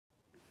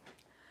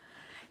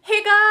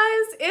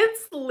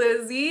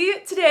Lizzie.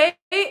 Today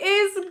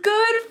is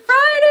Good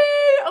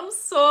Friday. I'm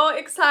so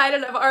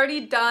excited. I've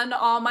already done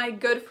all my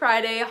Good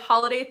Friday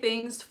holiday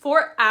things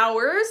for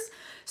hours.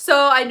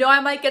 So I know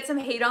I might get some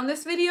hate on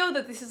this video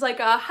that this is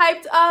like a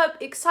hyped up,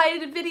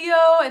 excited video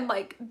and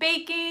like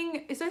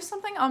baking. Is there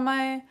something on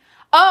my...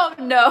 Oh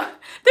no,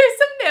 there's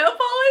some nail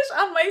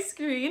polish on my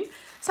screen.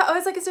 So I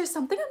was like, is there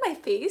something on my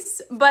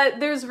face? But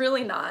there's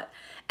really not.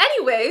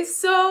 Anyway,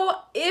 so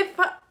if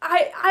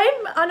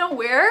I'm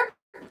unaware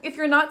if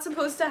you're not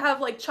supposed to have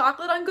like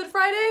chocolate on Good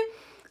Friday,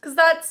 because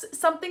that's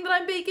something that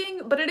I'm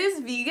baking, but it is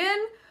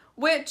vegan,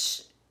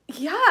 which,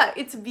 yeah,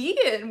 it's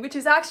vegan, which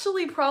is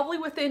actually probably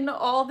within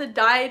all the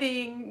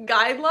dieting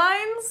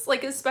guidelines,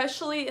 like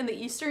especially in the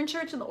Eastern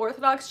Church and the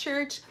Orthodox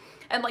Church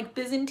and like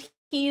Byzantine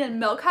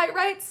and Melkite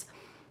rites.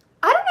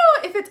 I don't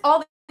know if it's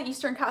all the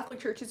Eastern Catholic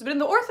churches, but in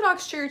the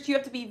Orthodox Church, you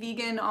have to be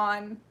vegan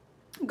on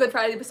Good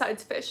Friday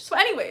besides fish. So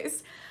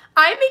anyways,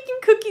 I'm making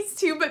cookies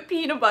too, but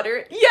peanut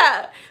butter.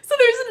 Yeah, so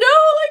there's no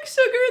like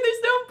sugar,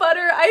 there's no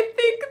butter. I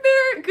think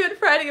they're Good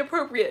Friday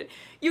appropriate.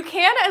 You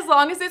can as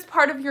long as it's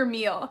part of your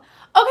meal.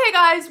 Okay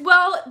guys,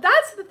 well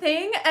that's the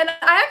thing, and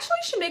I actually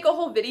should make a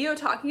whole video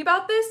talking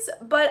about this,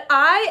 but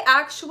I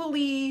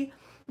actually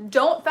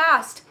don't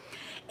fast.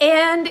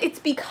 And it's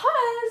because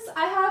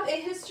I have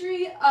a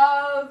history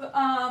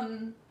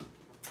of,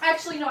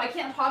 actually no, I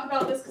can't talk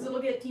about this because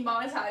it'll get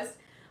demonetized.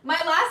 My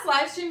last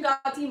live stream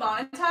got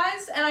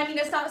demonetized, and I mean,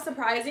 it's not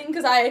surprising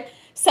because I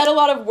said a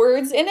lot of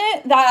words in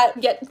it that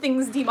get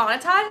things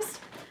demonetized.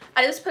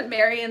 I just put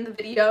Mary in the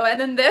video, and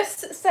then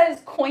this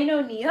says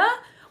koinonia,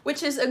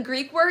 which is a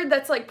Greek word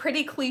that's like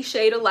pretty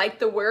cliche to like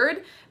the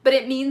word, but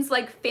it means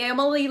like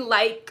family,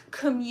 like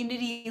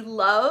community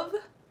love.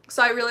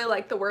 So I really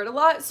like the word a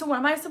lot. So one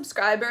of my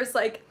subscribers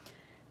like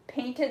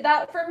painted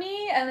that for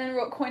me and then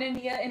wrote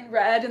koinonia in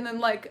red, and then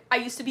like I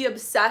used to be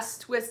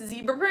obsessed with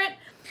zebra print.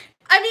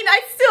 I mean,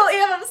 I still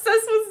am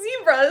obsessed with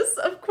zebras,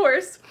 of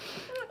course,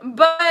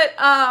 but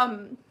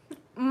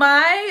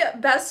my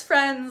best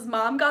friend's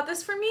mom got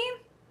this for me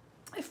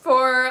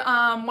for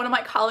one of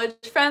my college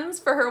friends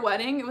for her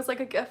wedding. It was like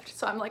a gift,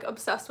 so I'm like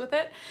obsessed with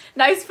it.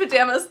 Nice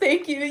pajamas,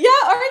 thank you.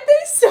 Yeah, aren't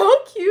they so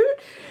cute?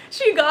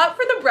 She got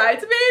for the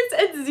bridesmaids,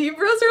 and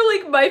zebras are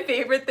like my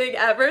favorite thing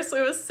ever, so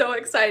it was so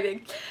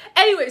exciting.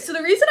 Anyway, so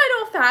the reason I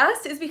don't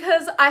fast is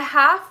because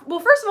well,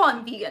 first of all,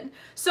 I'm vegan.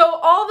 So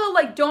all the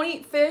like don't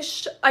eat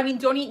fish, I mean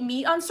don't eat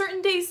meat on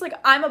certain days, like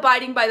I'm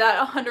abiding by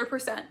that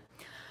 100%.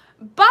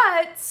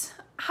 But,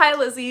 hi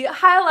Lizzie,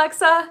 hi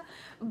Alexa,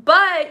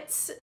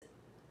 but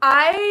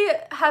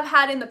I have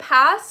had in the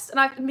past, and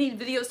I've made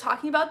videos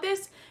talking about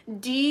this,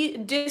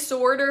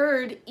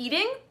 disordered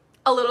eating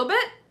a little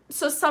bit.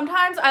 So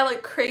sometimes I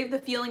like crave the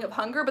feeling of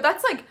hunger, but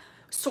that's like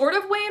sort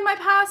of way in my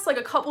past, like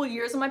a couple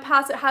years in my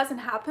past. It hasn't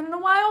happened in a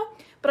while,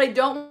 but I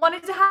don't want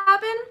it to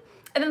happen.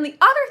 And then the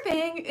other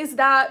thing is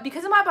that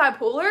because of my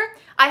bipolar,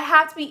 I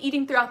have to be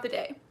eating throughout the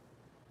day.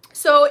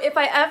 So if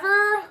I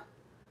ever,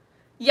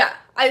 yeah,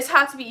 I just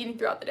have to be eating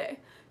throughout the day.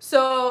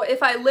 So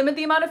if I limit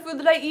the amount of food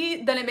that I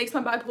eat, then it makes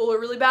my bipolar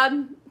really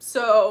bad.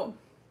 So,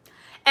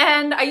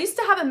 and I used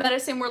to have a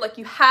medicine where like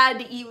you had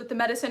to eat with the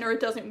medicine or it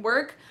doesn't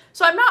work.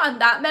 So I'm not on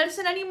that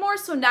medicine anymore.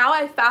 So now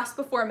I fast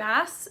before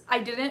Mass. I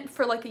didn't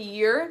for like a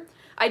year.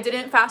 I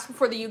didn't fast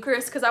before the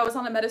Eucharist because I was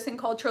on a medicine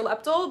called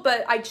Trileptal,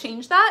 but I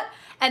changed that.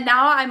 And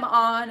now I'm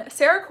on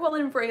Seroquel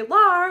and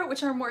Vraylar,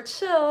 which are more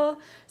chill,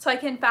 so I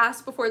can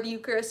fast before the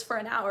Eucharist for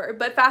an hour.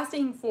 But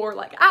fasting for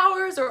like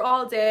hours or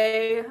all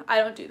day, I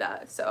don't do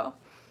that. So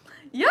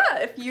yeah,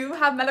 if you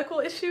have medical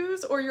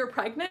issues or you're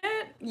pregnant,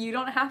 you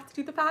don't have to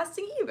do the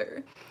fasting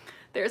either.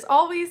 There's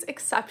always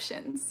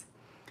exceptions.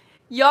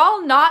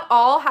 Y'all, not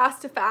all has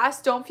to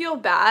fast. Don't feel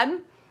bad.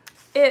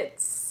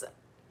 It's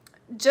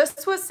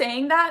just was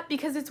saying that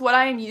because it's what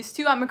I am used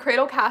to. I'm a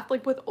cradle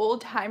Catholic with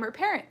old-timer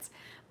parents.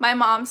 My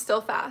mom still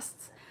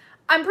fasts.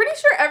 I'm pretty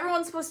sure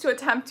everyone's supposed to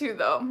attempt to,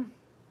 though.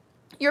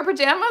 Your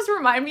pajamas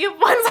remind me of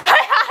ones I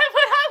had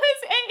when I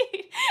was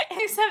 8,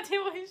 except it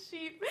was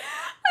sheep.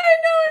 I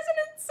know, isn't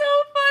it so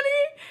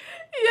funny?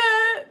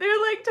 Yeah,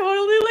 they're like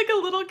totally like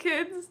a little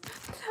kids.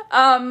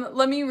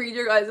 Let me read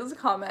your guys'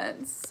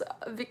 comments.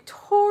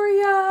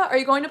 Victoria, are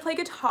you going to play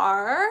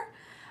guitar?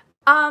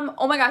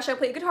 Oh my gosh, I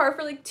played guitar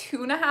for like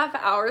 2.5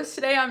 hours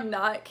today. I'm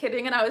not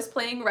kidding, and I was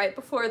playing right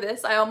before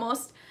this. I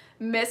almost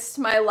missed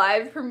my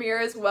live premiere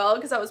as well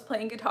because I was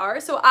playing guitar.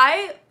 So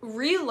I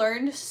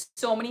relearned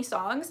so many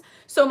songs.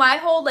 So my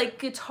whole like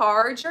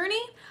guitar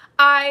journey,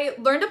 I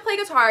learned to play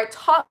guitar. I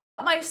taught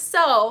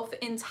myself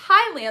in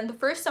Thailand. The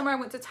first summer I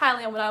went to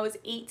Thailand when I was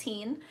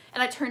 18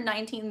 and I turned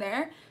 19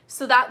 there.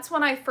 So that's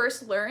when I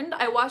first learned.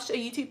 I watched a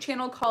YouTube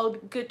channel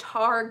called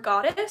Guitar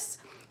Goddess.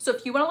 So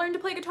if you want to learn to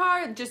play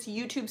guitar, just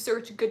YouTube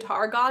search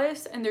Guitar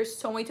Goddess, and there's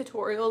so many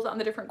tutorials on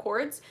the different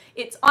chords.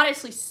 It's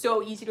honestly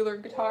so easy to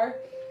learn guitar.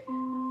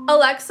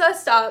 Alexa,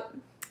 stop.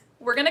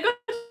 We're gonna go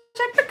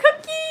check the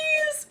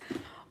cookies.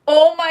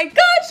 Oh my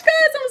gosh,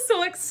 guys, I'm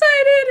so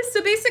excited.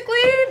 So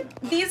basically,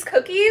 these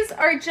cookies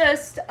are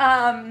just,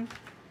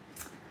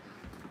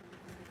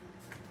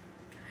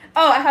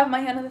 Oh, I have my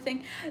hand on the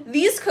thing.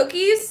 These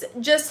cookies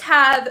just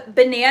have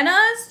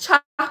bananas,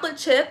 chocolate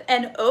chip,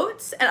 and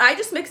oats, and I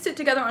just mixed it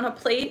together on a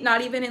plate,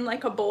 not even in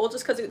like a bowl,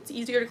 just because it's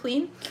easier to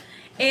clean.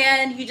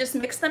 And you just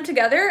mix them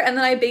together, and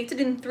then I baked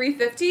it in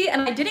 350,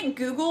 and I didn't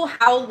Google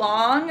how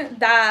long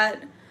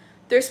that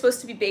they're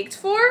supposed to be baked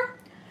for,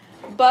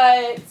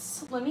 but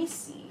let me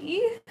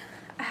see.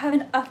 I have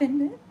an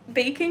oven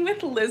baking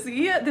with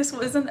Lizzie. This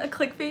wasn't a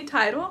clickbait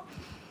title.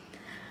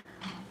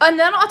 And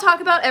then I'll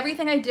talk about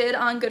everything I did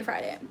on Good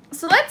Friday.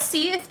 So let's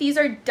see if these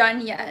are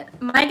done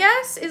yet. My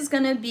guess is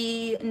gonna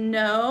be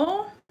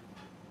no.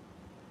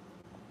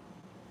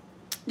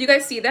 Do you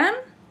guys see them?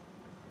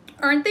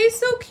 Aren't they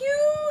so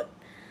cute?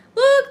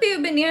 Look, they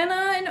have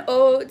banana and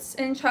oats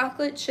and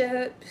chocolate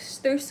chips.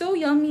 They're so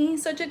yummy,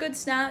 such a good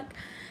snack.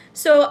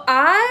 So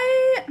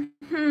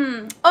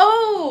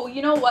oh,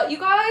 you know what, you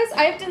guys?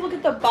 I have to look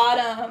at the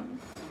bottom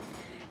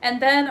and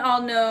then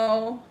I'll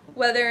know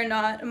whether or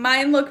not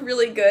mine look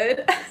really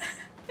good.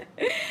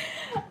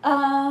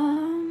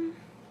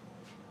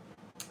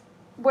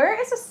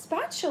 Where is a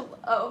spatula?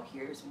 Oh,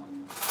 here's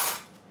one.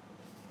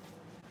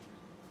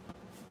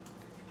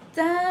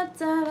 Da,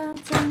 da, da,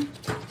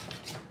 da.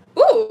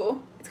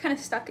 Ooh, it's kind of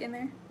stuck in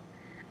there.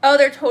 Oh,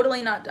 they're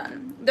totally not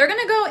done. They're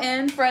gonna go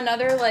in for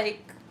another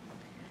like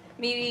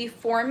maybe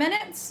 4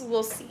 minutes.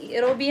 We'll see.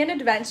 It'll be an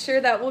adventure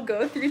that we'll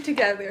go through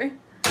together.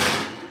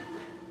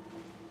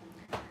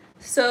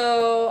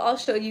 So I'll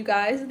show you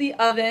guys the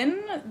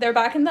oven. They're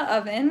back in the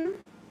oven.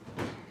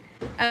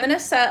 I'm gonna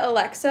set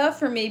Alexa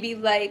for maybe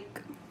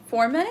like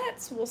 4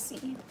 minutes. We'll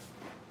see.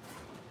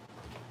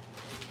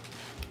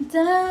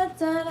 Da,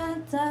 da, da,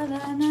 da,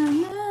 da,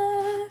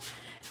 na,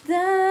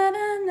 da,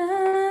 da,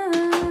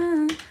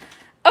 na.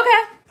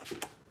 Okay,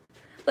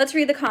 let's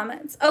read the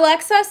comments.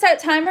 Alexa, set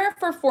timer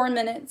for 4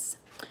 minutes.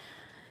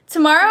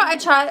 Tomorrow I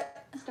try.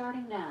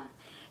 Starting now.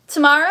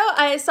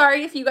 Tomorrow,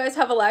 sorry if you guys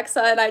have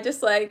Alexa and I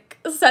just like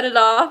set it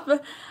off.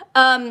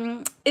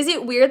 Is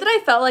it weird that I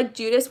felt like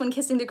Judas when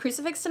kissing the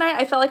crucifix tonight?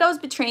 I felt like I was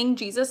betraying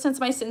Jesus since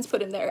my sins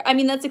put him there. I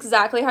mean, that's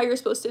exactly how you're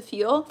supposed to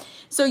feel.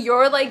 So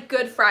your like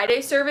Good Friday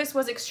service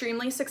was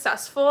extremely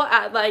successful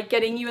at like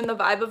getting you in the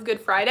vibe of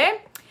Good Friday.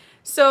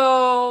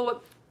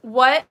 So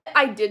what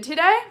I did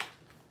today,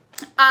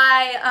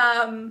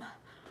 I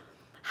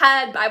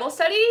had Bible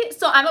study.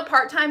 So I'm a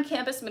part-time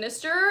campus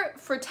minister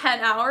for 10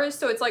 hours.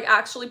 So it's like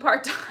actually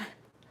part-time.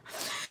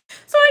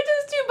 So I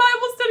just do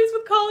Bible studies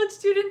with college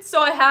students.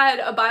 So I had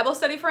a Bible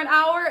study for an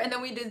hour and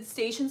then we did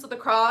Stations of the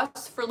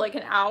Cross for like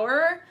an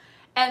hour.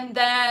 And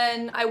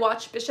then I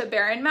watched Bishop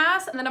Barron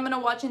Mass and then I'm going to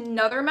watch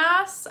another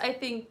Mass, I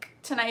think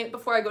tonight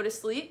before I go to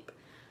sleep.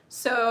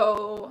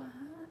 So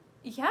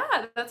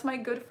yeah, that's my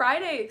Good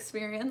Friday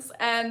experience.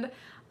 And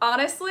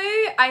honestly,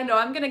 I know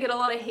I'm gonna get a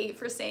lot of hate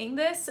for saying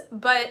this,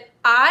 but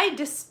I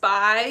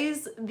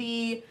despise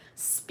the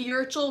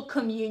spiritual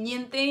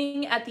communion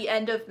thing at the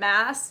end of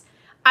Mass.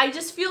 I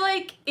just feel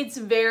like it's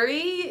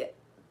very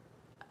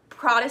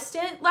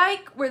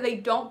Protestant-like, where they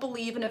don't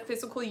believe in a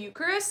physical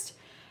Eucharist,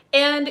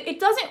 and it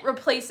doesn't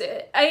replace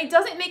it. It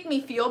doesn't make me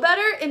feel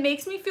better. It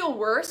makes me feel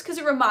worse because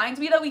it reminds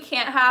me that we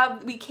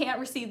can't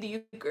receive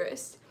the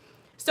Eucharist.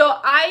 So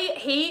I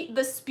hate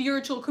the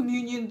spiritual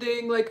communion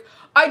thing. Like,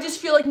 I just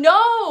feel like,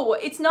 no,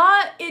 it's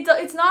not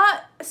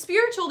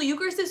spiritual. The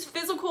Eucharist is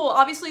physical.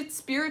 Obviously, it's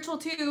spiritual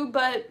too,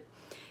 but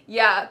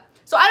yeah.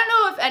 So I don't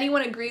know if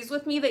anyone agrees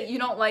with me that you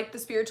don't like the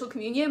spiritual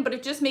communion, but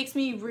it just makes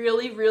me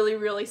really, really,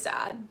 really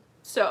sad.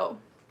 So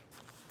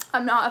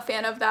I'm not a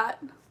fan of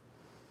that.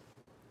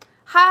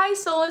 Hi,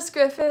 Solus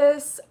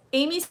Griffiths.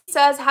 Amy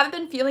says, haven't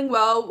been feeling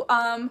well.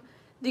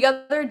 The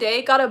other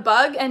day, got a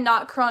bug and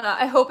not corona.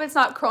 I hope it's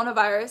not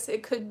coronavirus.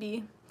 It could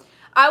be.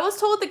 I was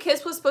told the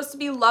kiss was supposed to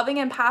be loving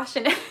and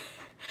passionate.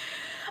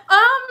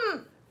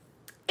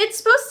 It's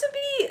supposed to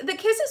be, the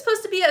kiss is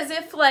supposed to be as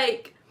if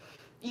like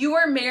you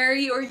were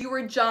Mary or you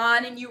were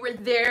John and you were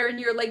there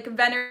and you're like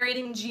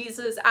venerating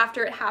Jesus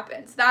after it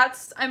happens.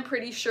 That's, I'm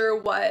pretty sure,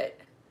 what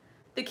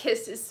the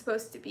kiss is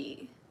supposed to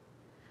be.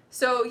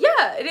 So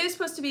yeah, it is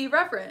supposed to be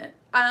reverent.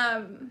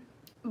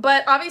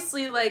 But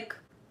obviously, like,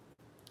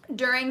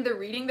 during the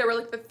reading, there were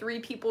like the 3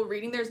 people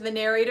reading. There's the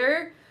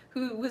narrator,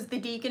 who was the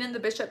deacon in the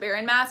Bishop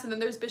Barron Mass, and then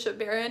there's Bishop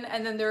Barron,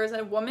 and then there is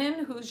a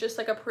woman who's just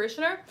like a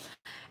parishioner,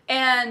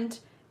 and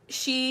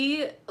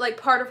she, like,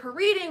 part of her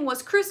reading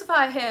was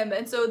crucify him,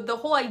 and so the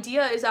whole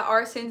idea is that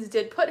our sins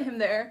did put him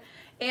there.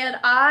 And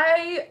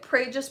I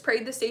just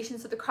prayed the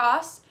Stations of the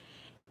Cross,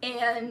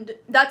 and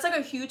that's like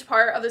a huge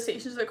part of the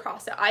Stations of the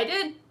Cross that I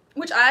did,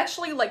 which I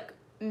actually like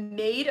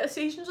made a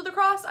Stations of the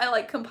Cross. I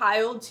like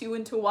compiled 2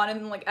 into 1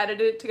 and like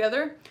edited it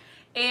together.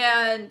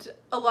 And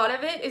a lot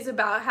of it is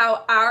about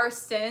how our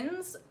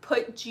sins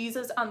put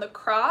Jesus on the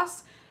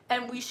cross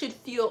and we should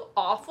feel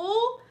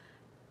awful.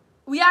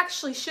 We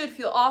actually should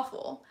feel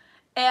awful.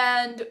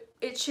 And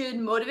it should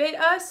motivate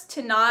us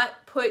to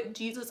not put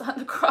Jesus on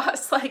the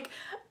cross like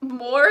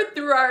more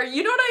through our,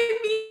 you know what I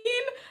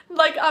mean?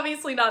 Like,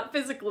 obviously not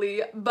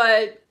physically,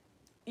 but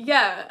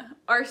yeah,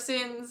 our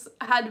sins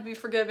had to be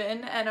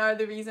forgiven and are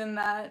the reason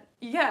that,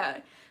 yeah.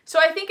 So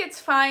I think it's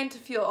fine to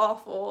feel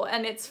awful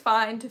and it's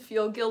fine to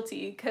feel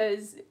guilty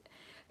because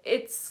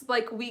it's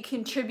like we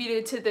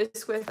contributed to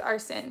this with our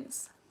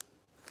sins.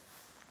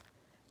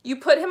 You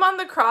put him on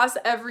the cross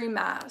every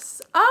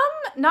mass.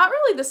 Not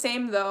really the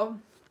same though.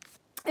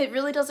 It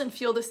really doesn't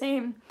feel the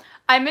same.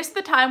 I miss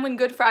the time when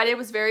Good Friday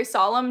was very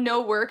solemn,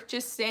 no work,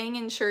 just staying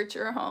in church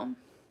or home.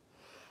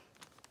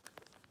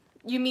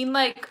 You mean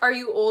like, are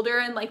you older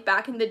and like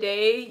back in the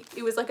day,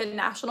 it was like a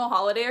national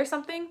holiday or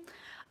something?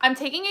 I'm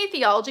taking a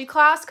theology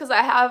class because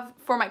I have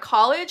for my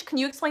college. Can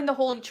you explain the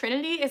Holy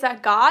Trinity? Is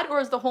that God or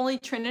is the Holy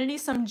Trinity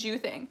some Jew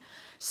thing?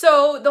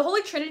 So the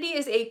Holy Trinity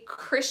is a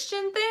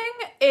Christian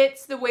thing.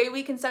 It's the way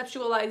we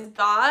conceptualize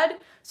God.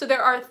 So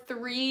there are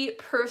 3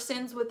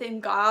 persons within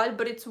God,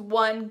 but it's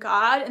one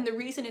God. And the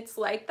reason it's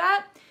like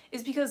that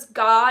is because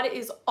God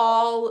is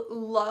all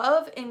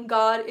love and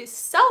God is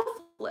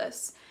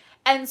selfless.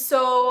 And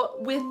so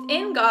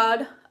within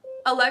God,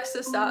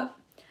 Alexa, stop.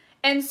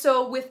 And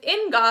so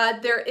within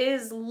God, there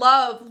is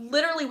love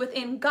literally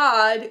within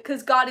God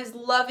because God is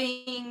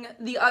loving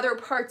the other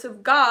parts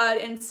of God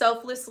and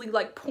selflessly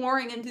like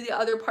pouring into the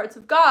other parts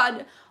of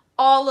God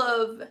all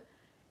of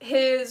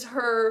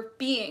her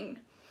being.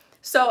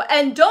 So,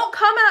 and don't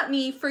come at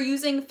me for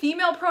using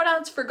female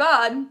pronouns for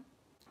God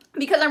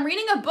because I'm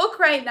reading a book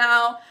right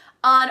now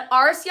on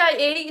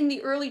RCIA in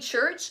the early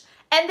church,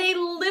 and they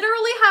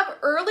literally have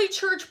early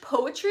church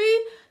poetry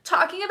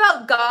talking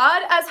about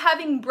God as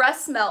having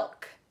breast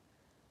milk.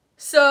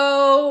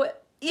 So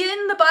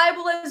in the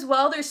Bible as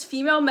well, there's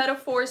female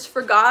metaphors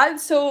for God.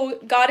 So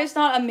God is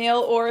not a male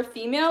or a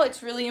female.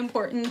 It's really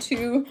important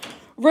to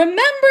remember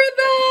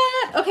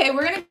that. Okay,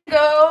 we're gonna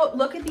go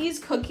look at these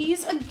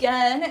cookies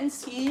again and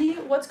see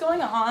what's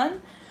going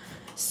on.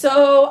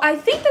 So I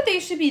think that they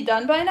should be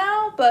done by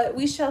now, but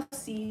we shall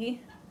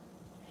see.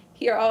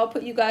 Here, I'll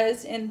put you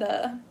guys in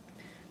the,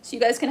 so you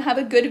guys can have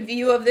a good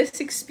view of this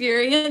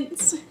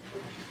experience.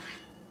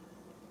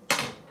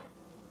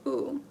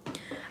 Ooh.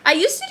 I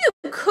used to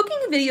do cooking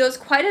videos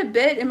quite a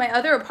bit in my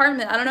other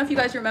apartment. I don't know if you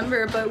guys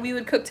remember, but we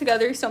would cook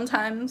together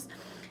sometimes.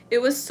 It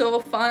was so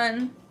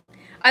fun.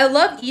 I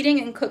love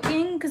eating and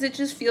cooking because it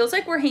just feels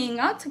like we're hanging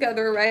out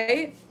together,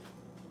 right?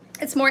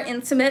 It's more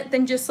intimate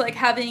than just like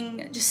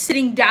just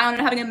sitting down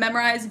and having a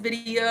memorized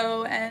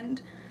video. And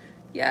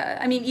yeah,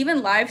 I mean,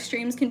 even live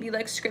streams can be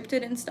like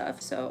scripted and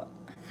stuff. So,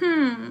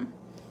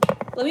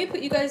 let me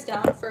put you guys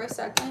down for a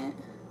second.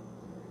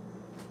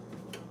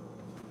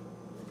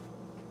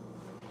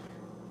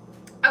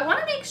 I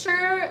want to make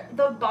sure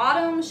the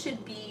bottom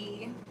should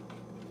be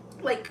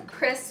like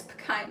crisp,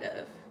 kind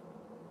of.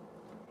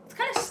 It's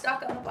kind of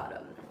stuck on the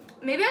bottom.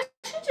 Maybe I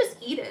should just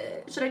eat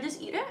it. Should I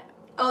just eat it?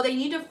 Oh, they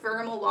need to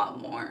firm a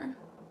lot more.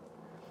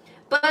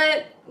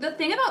 But the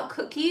thing about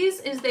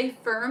cookies is they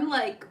firm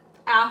like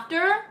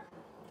after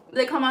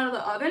they come out of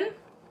the oven.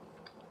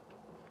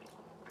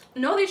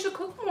 No, they should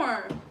cook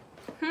more.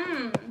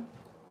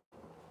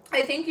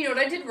 I think, you know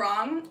what I did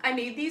wrong? I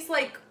made these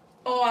like,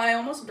 oh, I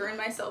almost burned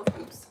myself.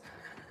 Oops.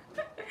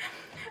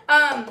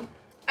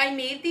 I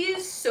made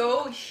these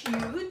so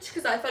huge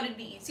because I thought it'd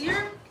be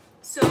easier.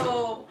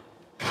 So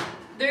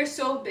they're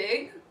so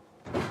big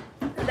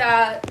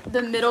that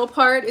the middle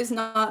part is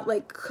not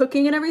like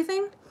cooking and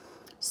everything.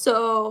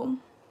 So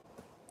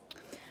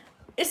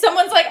if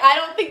someone's like, I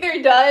don't think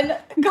they're done,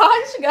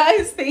 gosh,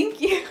 guys, thank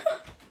you.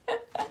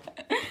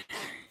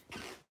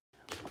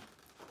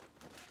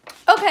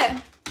 Okay.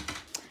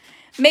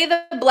 May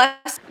the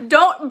bless,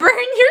 don't burn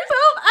yourself.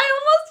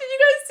 Did you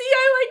guys see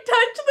I like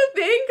touched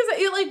the thing because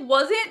it like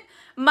wasn't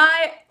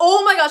my,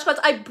 oh my gosh, guys,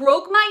 I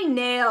broke my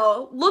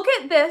nail. Look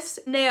at this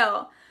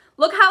nail.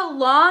 Look how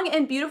long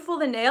and beautiful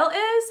the nail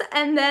is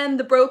and then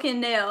the broken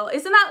nail.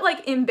 Isn't that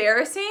like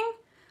embarrassing?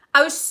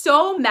 I was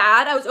so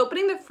mad. I was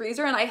opening the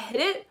freezer and I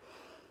hit it.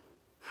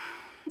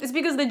 It's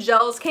because the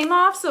gels came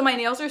off, so my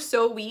nails are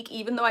so weak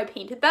even though I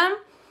painted them.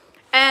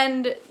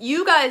 And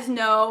you guys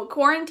know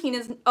quarantine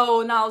is,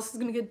 oh no, this is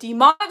gonna get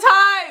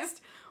demonetized.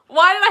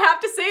 Why did I have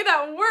to say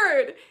that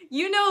word?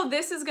 You know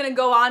this is gonna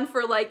go on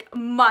for like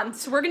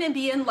months. We're gonna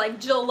be in like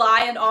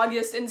July and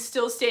August and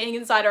still staying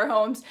inside our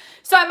homes.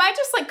 So I might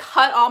just like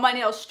cut all my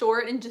nails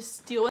short and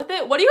just deal with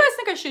it. What do you guys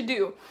think I should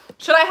do?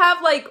 Should I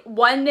have like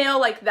one nail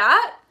like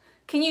that?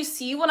 Can you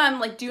see when I'm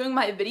like doing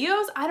my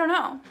videos? I don't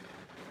know.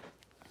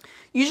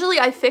 Usually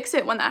I fix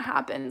it when that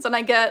happens and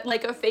I get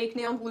like a fake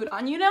nail glued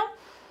on, you know?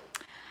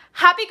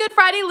 Happy Good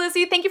Friday,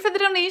 Lizzie. Thank you for the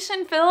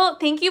donation, Phil.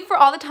 Thank you for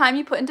all the time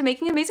you put into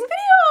making amazing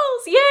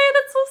videos. Yay,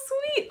 that's so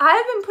sweet. I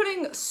have been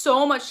putting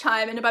so much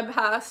time into my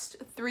past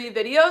 3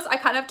 videos. I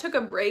kind of took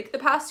a break the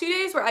past 2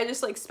 days where I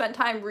just like spent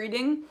time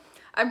reading.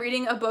 I'm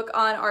reading a book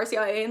on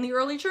RCIA in the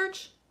early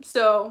church.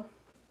 So,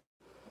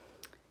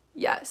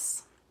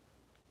 yes.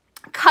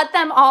 Cut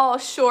them all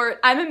short.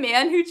 I'm a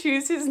man who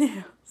chews his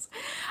nails.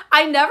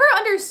 I never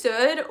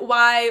understood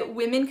why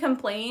women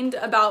complained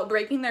about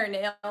breaking their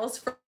nails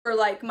for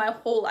like my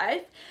whole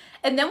life.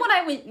 And then when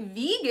I went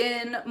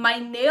vegan, my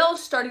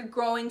nails started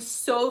growing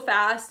so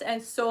fast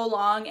and so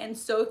long and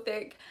so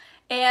thick.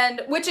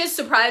 and which is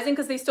surprising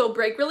because they still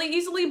break really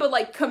easily, but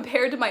like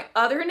compared to my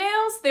other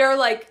nails, they're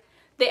like,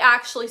 they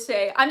actually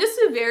say, I'm just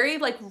a very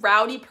like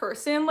rowdy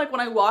person. Like when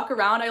I walk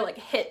around, I like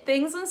hit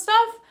things and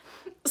stuff.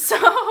 So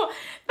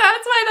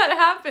that's why that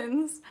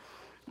happens.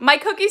 My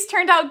cookies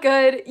turned out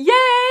good. Yay!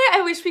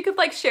 I wish we could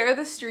like share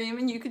the stream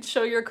and you could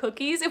show your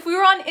cookies. If we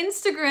were on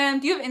Instagram,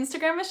 do you have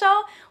Instagram,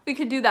 Michelle? We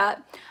could do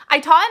that. I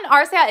taught an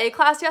RCIA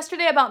class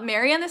yesterday about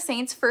Mary and the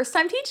Saints' first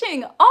time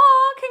teaching.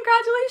 Oh,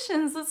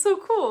 congratulations. That's so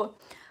cool.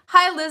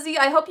 Hi, Lizzie.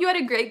 I hope you had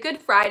a great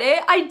Good Friday.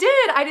 I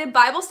did. I did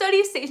Bible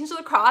study, Stations of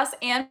the Cross,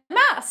 and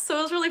Mass. So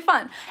it was really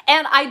fun.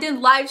 And I did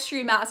live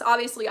stream Mass,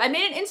 obviously. I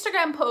made an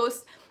Instagram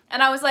post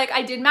and I was like,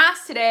 I did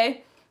Mass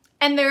today.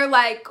 And they're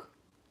like,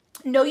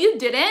 no, you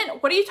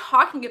didn't. What are you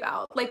talking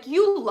about? Like,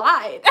 you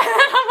lied. And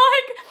I'm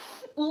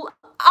like,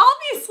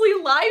 obviously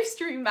live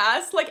stream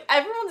Mass. Like,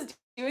 everyone's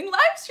doing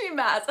live stream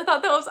Mass. I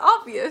thought that was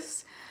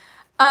obvious.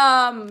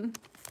 I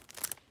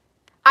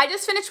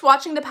just finished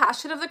watching The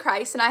Passion of the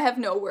Christ and I have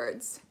no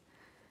words.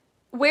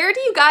 Where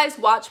do you guys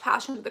watch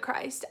Passion of the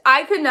Christ?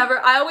 I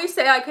always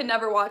say I could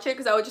never watch it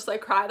because I would just like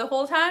cry the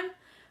whole time.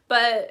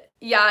 But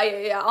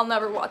yeah, I'll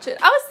never watch it.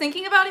 I was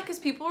thinking about it because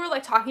people were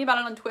like talking about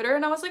it on Twitter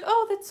and I was like,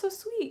 oh, that's so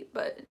sweet,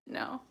 but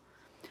no.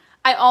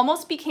 I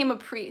almost became a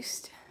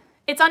priest.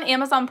 It's on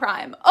Amazon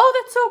Prime.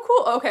 Oh, that's so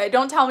cool. Okay,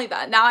 don't tell me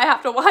that. Now I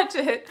have to watch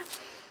it.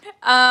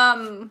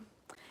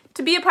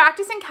 To be a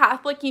practicing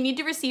Catholic, you need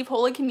to receive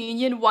Holy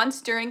Communion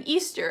once during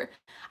Easter.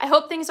 I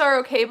hope things are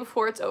okay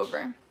before it's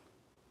over.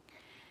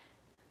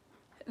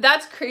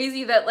 That's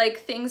crazy that like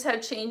things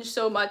have changed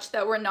so much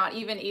that we're not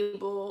even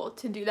able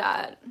to do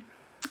that.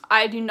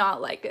 I do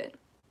not like it.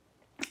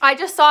 I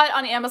just saw it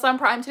on Amazon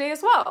Prime today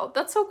as well.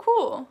 That's so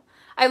cool.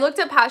 I looked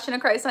at Passion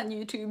of Christ on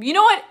YouTube. You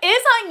know what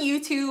is on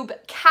YouTube?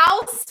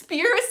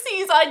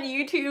 Cowspiracies on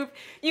YouTube.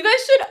 You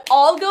guys should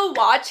all go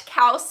watch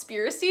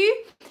Cowspiracy.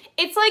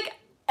 It's like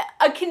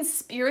a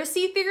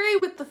conspiracy theory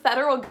with the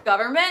federal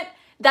government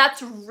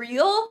that's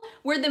real,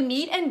 where the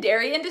meat and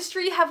dairy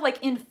industry have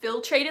like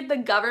infiltrated the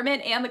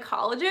government and the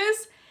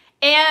colleges.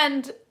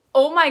 And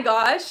oh my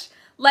gosh,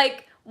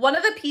 like one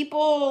of the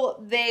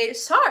people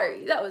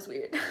sorry, that was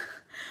weird.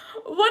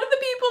 One of the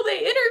people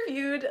they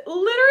interviewed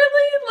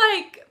literally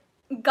like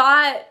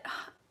got,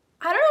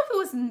 I don't know if it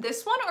was in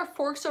this one or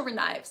Forks Over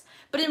Knives,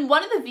 but in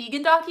one of the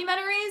vegan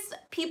documentaries,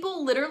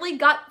 people literally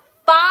got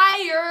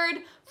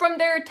fired from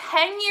their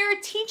 10-year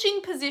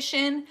teaching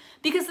position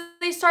because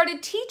they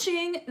started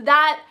teaching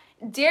that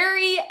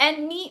dairy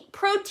and meat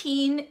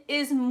protein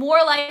is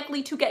more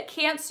likely to get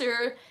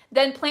cancer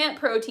than plant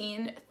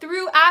protein.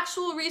 Through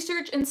actual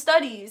research and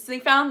studies, they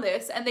found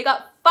this and they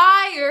got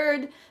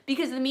fired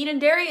because the meat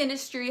and dairy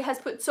industry has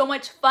put so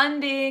much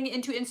funding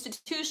into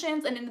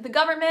institutions and into the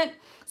government.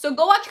 So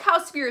go watch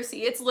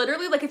Cowspiracy. It's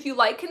literally like if you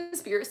like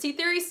conspiracy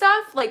theory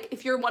stuff, like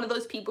if you're one of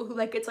those people who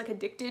like gets like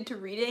addicted to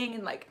reading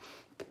and like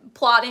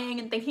plotting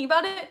and thinking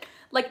about it,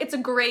 like it's a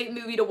great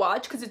movie to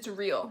watch because it's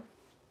real.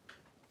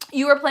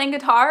 You were playing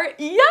guitar?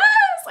 Yes!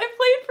 I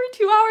played for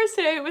 2 hours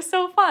today. It was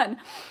so fun.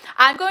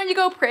 I'm going to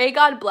go pray.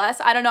 God bless.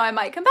 I don't know. I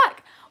might come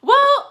back.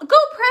 Well, go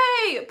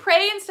pray.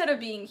 Pray instead of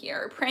being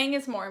here. Praying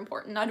is more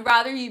important. I'd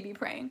rather you be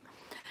praying.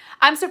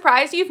 I'm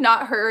surprised you've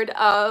not heard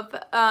of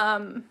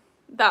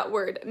that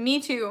word.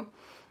 Me too.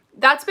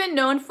 That's been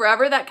known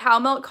forever that cow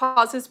milk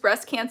causes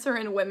breast cancer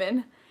in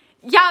women.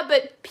 Yeah,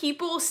 but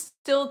people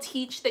still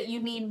teach that you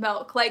need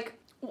milk. Like,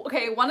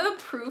 okay, one of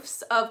the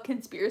proofs of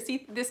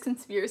this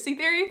conspiracy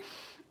theory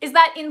is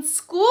that in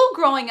school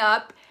growing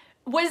up,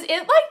 was it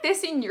like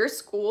this in your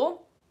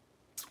school?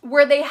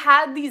 Where they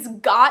had these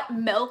got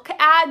milk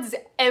ads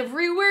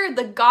everywhere,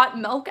 the got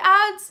milk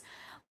ads?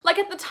 Like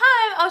at the time,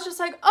 I was just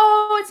like,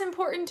 oh, it's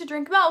important to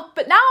drink milk.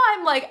 But now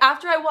I'm like,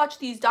 after I watched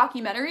these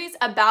documentaries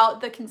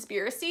about the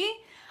conspiracy,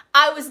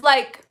 I was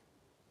like,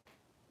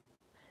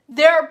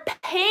 they're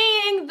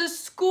paying the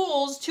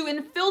schools to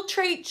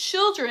infiltrate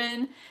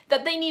children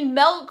that they need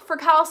milk for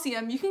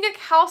calcium. You can get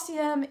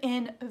calcium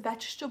in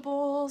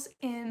vegetables,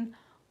 in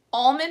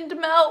almond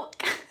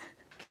milk.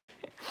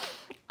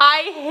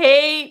 I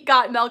hate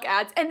got milk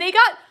ads. And they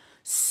got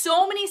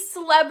so many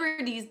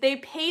celebrities. They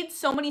paid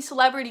so many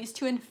celebrities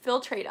to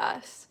infiltrate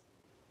us.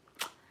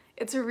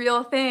 It's a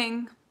real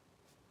thing.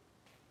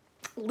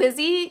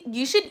 Lizzie,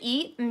 you should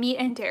eat meat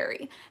and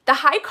dairy. The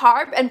high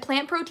carb and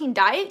plant protein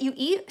diet you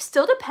eat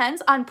still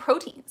depends on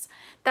proteins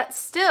that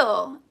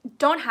still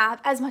don't have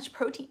as much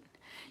protein.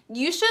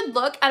 You should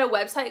look at a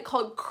website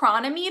called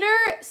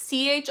Chronometer,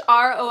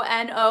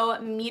 C-H-R-O-N-O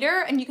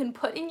meter, and you can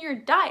put in your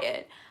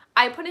diet.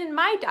 I put in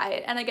my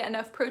diet and I get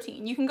enough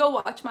protein. You can go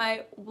watch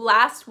my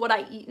last what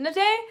I eat in a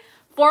day.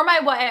 For my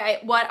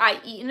what I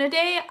eat in a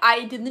day,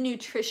 I did the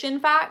nutrition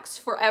facts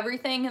for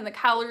everything and the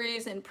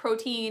calories and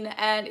protein,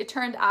 and it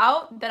turned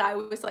out that I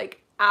was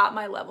like at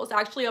my levels,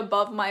 actually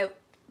above my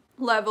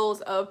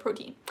levels of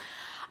protein.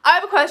 I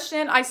have a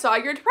question. I saw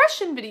your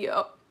depression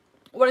video.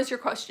 What is your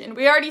question?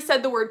 We already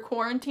said the word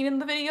quarantine in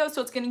the video,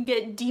 so it's gonna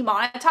get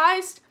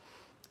demonetized.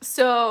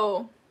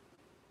 So,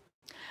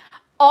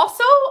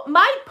 Also,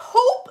 my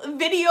Pope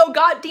video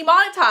got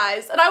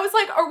demonetized, and I was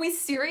like, are we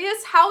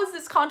serious? How is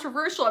this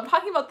controversial? I'm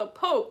talking about the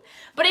Pope,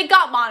 but it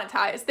got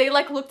monetized. They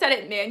like looked at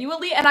it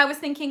manually, and I was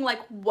thinking like,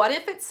 what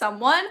if it's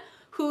someone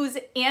who's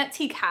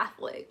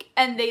anti-Catholic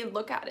and they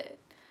look at it?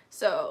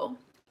 So,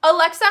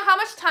 Alexa, how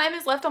much time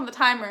is left on the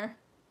timer?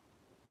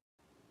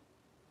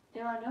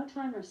 There are no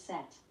timers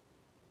set.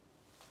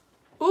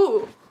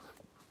 Ooh,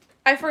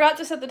 I forgot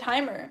to set the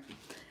timer.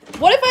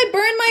 What if I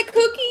burn my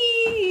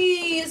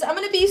cookies? I'm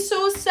gonna be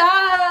so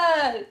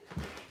sad.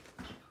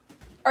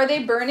 Are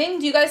they burning?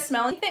 Do you guys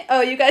smell anything?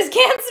 Oh, you guys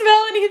can't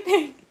smell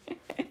anything.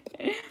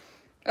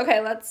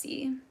 Okay, let's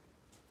see.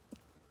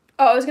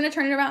 Oh, I was gonna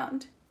turn it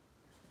around.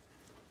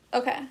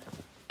 Okay.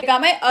 I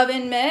got my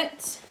oven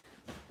mitt.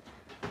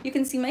 You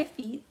can see my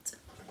feet.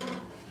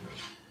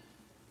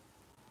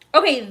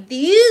 Okay,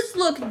 these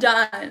look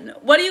done.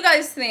 What do you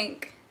guys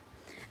think?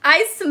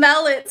 I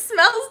smell it.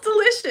 Smells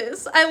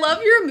delicious. I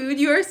love your mood.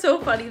 You are so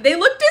funny. They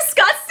look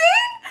disgusting?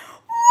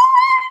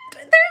 What?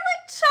 They're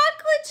like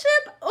chocolate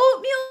chip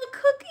oatmeal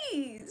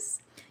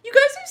cookies. You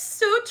guys are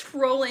so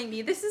trolling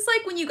me. This is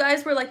like when you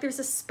guys were like, there's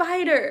a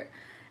spider,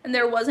 and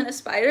there wasn't a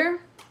spider.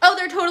 Oh,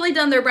 they're totally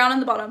done. They're brown on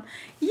the bottom.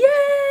 Yay!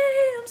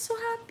 I'm so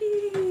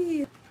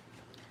happy.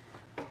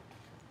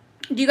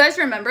 Do you guys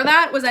remember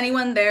that? Was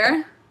anyone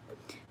there?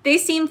 They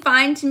seem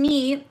fine to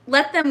me.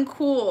 Let them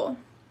cool.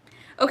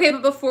 Okay,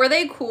 but before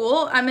they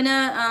cool, I'm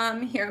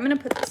gonna, here, I'm gonna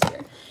put this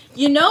here.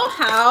 You know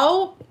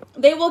how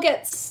they will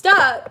get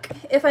stuck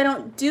if I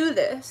don't do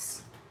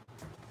this?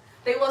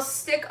 They will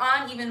stick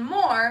on even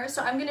more,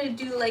 so I'm gonna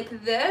do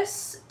like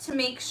this to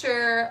make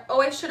sure.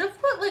 Oh, I should have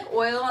put like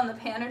oil on the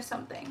pan or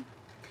something.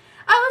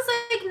 I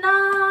was like,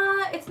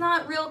 nah, it's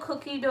not real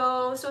cookie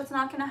dough, so it's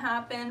not gonna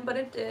happen, but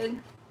it did.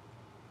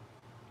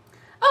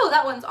 Oh,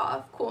 that one's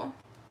off, cool.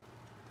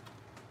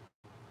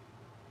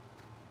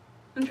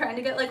 I'm trying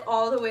to get like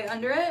all the way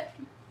under it.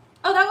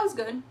 Oh, that was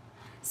good.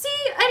 See,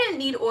 I didn't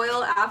need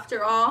oil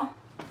after all.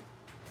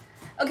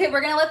 Okay, we're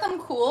gonna let them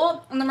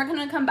cool, and then we're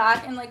gonna come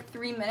back in like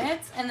 3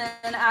 minutes and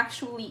then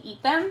actually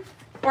eat them.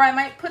 Or I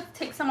might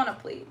take some on a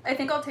plate. I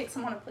think I'll take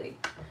some on a plate,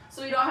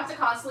 so we don't have to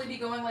constantly be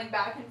going like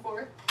back and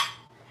forth.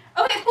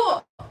 Okay,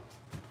 cool.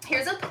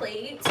 Here's a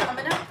plate. So I'm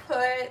gonna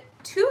put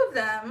 2 of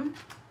them.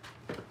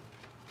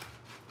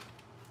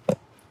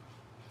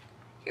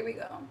 Here we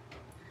go.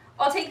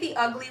 I'll take the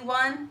ugly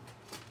one.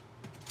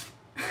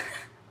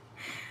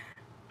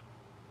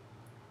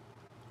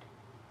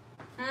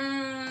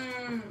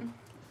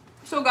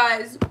 So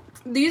guys,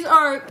 these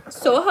are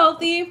so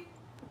healthy,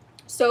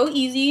 so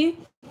easy.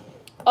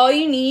 All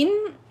you need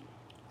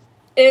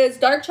is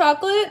dark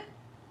chocolate,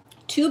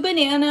 2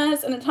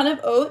 bananas, and a ton of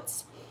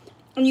oats.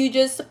 And you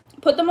just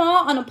put them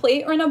all on a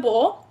plate or in a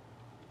bowl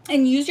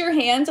and use your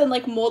hands and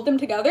like mold them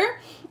together.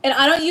 And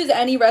I don't use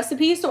any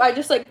recipe, so I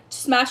just like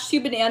smash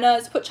 2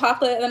 bananas, put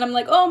chocolate, and then I'm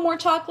like, oh, more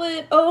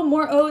chocolate, oh,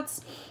 more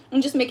oats,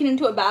 and just make it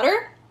into a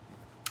batter.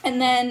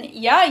 And then,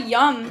 yeah,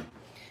 yum.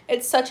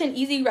 It's such an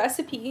easy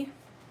recipe.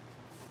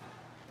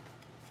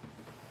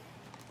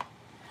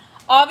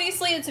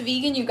 Obviously, it's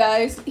vegan, you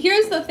guys.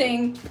 Here's the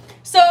thing.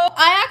 So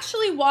I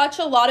actually watch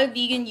a lot of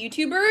vegan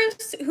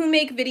YouTubers who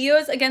make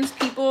videos against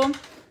people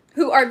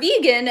who are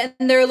vegan,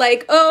 and they're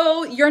like,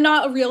 oh, you're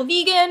not a real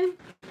vegan.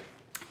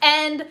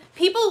 And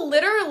people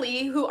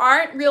literally who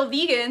aren't real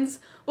vegans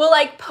will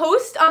like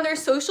post on their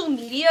social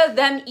media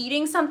them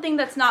eating something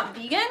that's not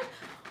vegan.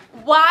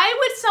 Why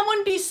would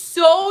someone be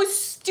so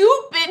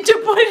stupid to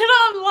put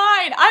it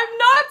online? I'm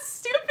not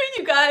stupid,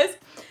 you guys.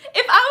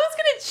 If I was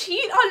gonna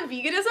cheat on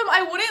veganism,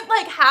 I wouldn't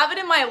like have it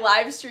in my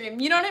live stream.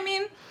 You know what I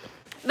mean?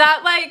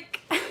 That like,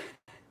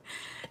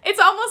 it's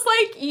almost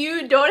like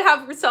you don't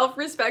have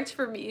self-respect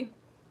for me.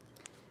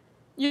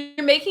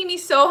 You're making me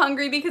so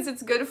hungry because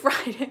it's Good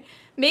Friday.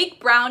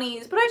 Make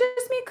brownies, but I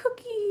just made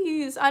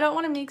cookies. I don't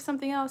want to make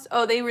something else.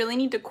 Oh, they really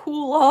need to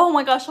cool. Oh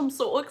my gosh, I'm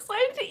so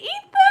excited to eat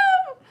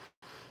them.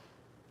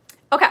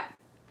 Okay.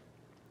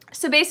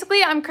 So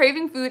basically, I'm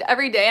craving food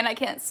every day and I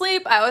can't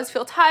sleep. I always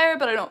feel tired,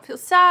 but I don't feel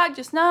sad,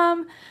 just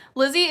numb.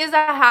 Lizzie is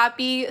a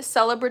happy,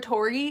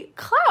 celebratory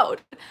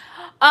cloud.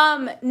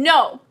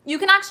 No, you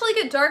can actually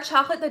get dark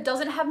chocolate that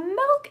doesn't have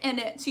milk in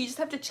it. So you just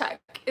have to check.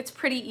 It's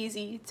pretty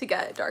easy to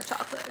get dark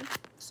chocolate.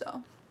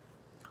 So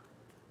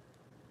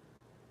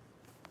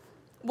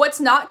what's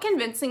not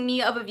convincing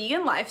me of a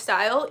vegan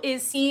lifestyle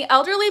is seeing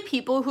elderly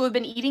people who have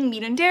been eating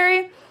meat and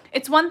dairy.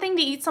 It's one thing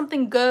to eat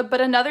something good,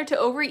 but another to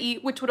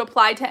overeat, which would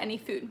apply to any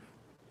food.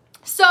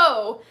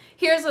 So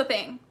here's the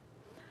thing.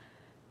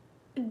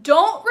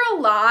 Don't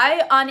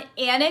rely on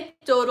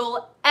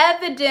anecdotal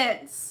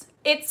evidence.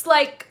 It's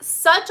like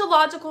such a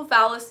logical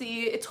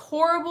fallacy. It's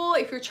horrible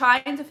if you're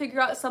trying to figure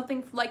out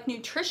something like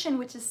nutrition,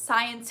 which is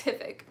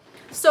scientific.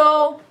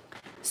 So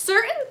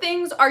certain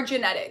things are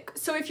genetic.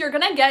 So if you're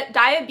gonna get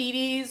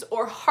diabetes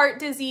or heart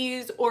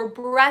disease or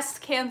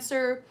breast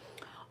cancer,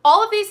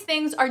 all of these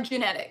things are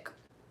genetic.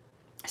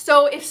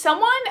 So if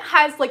someone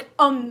has like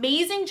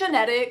amazing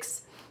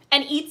genetics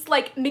and eats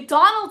like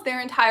McDonald's their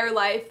entire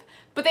life,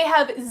 but they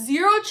have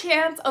zero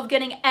chance of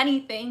getting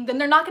anything, then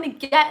they're not going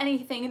to get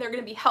anything and they're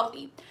going to be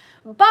healthy.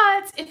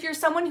 But if you're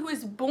someone who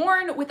is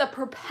born with a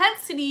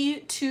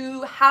propensity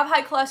to have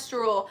high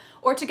cholesterol,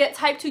 or to get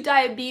type 2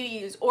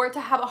 diabetes, or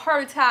to have a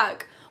heart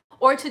attack,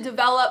 or to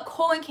develop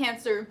colon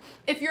cancer,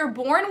 if you're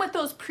born with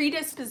those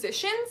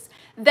predispositions,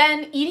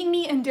 then eating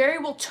meat and dairy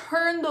will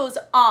turn those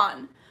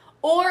on.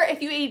 Or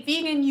if you ate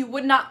vegan, you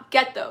would not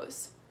get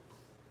those.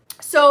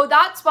 So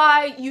that's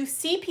why you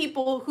see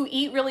people who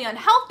eat really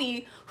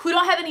unhealthy who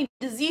don't have any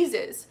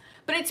diseases,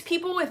 but it's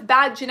people with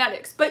bad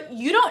genetics. But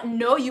you don't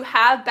know you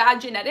have bad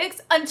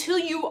genetics until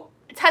you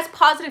test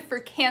positive for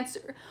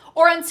cancer,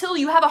 or until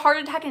you have a heart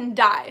attack and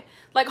die.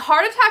 Like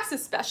heart attacks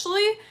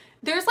especially,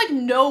 there's like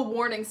no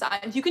warning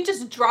signs. You can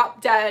just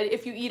drop dead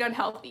if you eat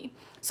unhealthy.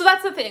 So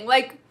that's the thing.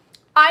 Like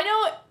I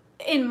know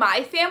in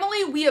my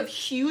family, we have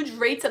huge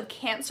rates of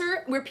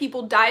cancer where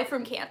people die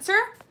from cancer.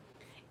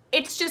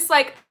 It's just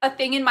like a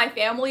thing in my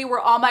family where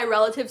all my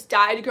relatives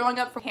died growing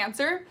up from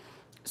cancer.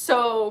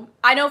 So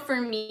I know for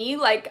me,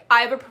 like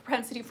I have a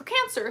propensity for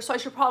cancer, so I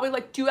should probably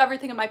like do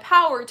everything in my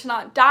power to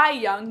not die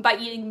young by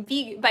eating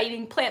vegan, by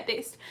eating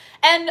plant-based.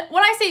 And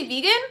when I say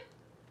vegan,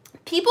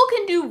 people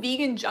can do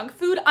vegan junk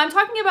food. I'm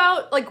talking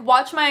about, like,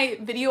 watch my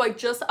video I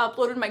just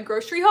uploaded, my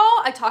grocery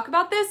haul. I talk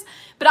about this,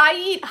 but I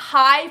eat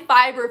high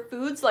fiber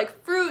foods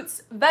like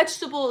fruits,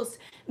 vegetables,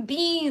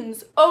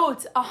 beans,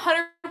 oats,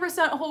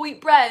 100% whole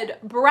wheat bread,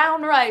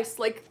 brown rice,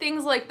 like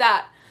things like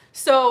that.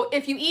 So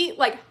if you eat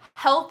like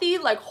healthy,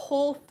 like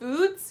whole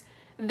foods,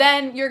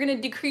 then you're gonna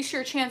decrease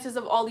your chances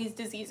of all these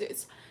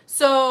diseases.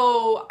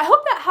 So I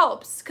hope that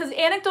helps, because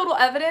anecdotal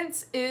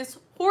evidence is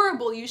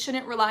horrible. You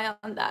shouldn't rely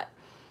on that.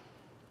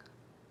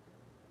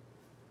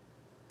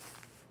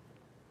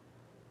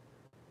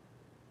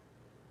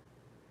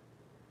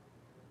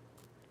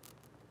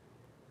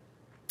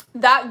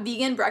 That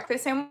vegan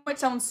breakfast sandwich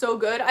sounds so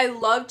good. I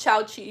love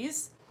chow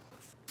cheese.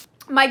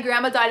 My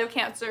grandma died of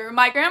cancer.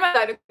 My grandma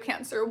died of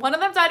cancer. One of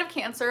them died of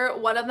cancer.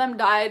 One of them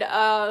died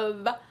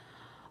of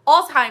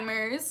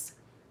Alzheimer's.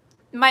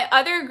 My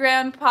other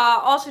grandpa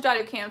also died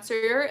of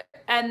cancer.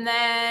 And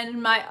then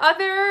my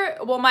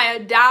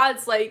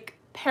dad's like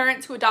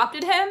parents who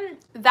adopted him,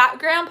 that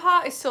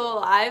grandpa is still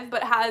alive,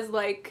 but has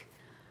like,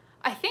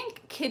 I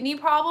think kidney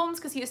problems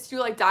because he has to do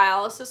like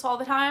dialysis all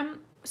the time.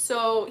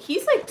 So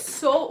he's like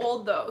so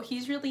old though.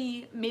 He's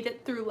really made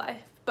it through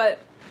life. But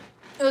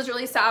it was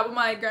really sad when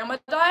my grandma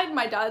died,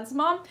 my dad's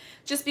mom,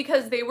 just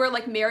because they were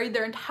like married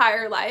their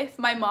entire life.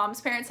 My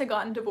mom's parents had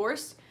gotten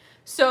divorced.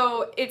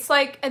 So it's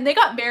like, and they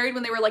got married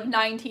when they were like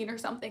 19 or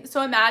something.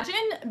 So imagine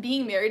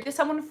being married to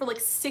someone for like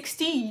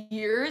 60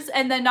 years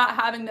and then not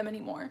having them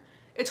anymore.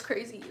 It's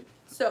crazy.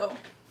 So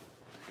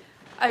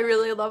I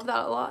really love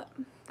that a lot,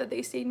 that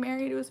they stayed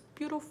married. It was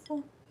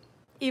beautiful,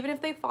 even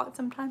if they fought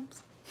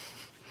sometimes.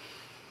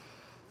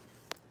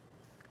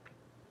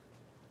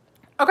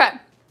 Okay,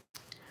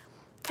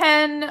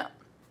 can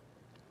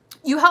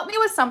you help me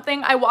with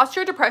something? I watched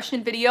your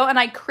depression video and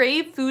I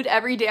crave food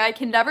every day. I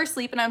can never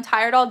sleep and I'm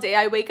tired all day.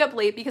 I wake up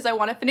late because I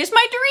want to finish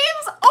my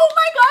dreams. Oh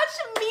my gosh,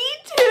 me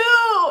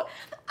too.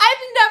 I've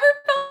never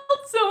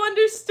felt so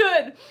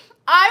understood.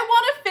 I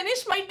want to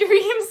finish my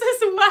dreams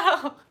as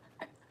well.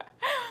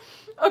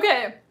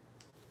 Okay,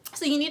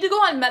 so you need to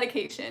go on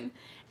medication.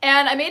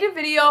 And I made a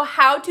video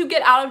how to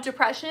get out of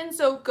depression.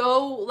 So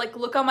go like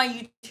look on my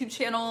YouTube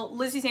channel,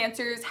 Lizzie's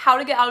Answers, how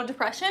to get out of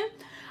depression.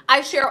 I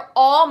share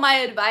all my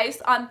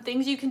advice on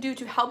things you can do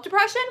to help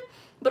depression.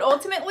 But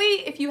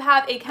ultimately, if you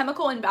have a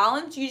chemical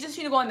imbalance, you just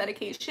need to go on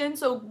medication.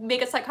 So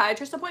make a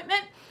psychiatrist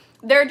appointment.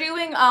 They're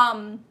doing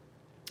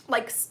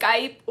like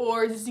Skype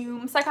or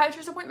Zoom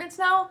psychiatrist appointments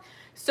now.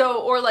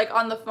 So, or like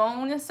on the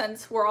phone,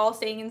 since we're all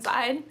staying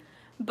inside.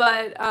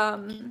 But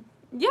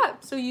yeah,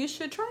 so you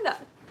should try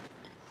that.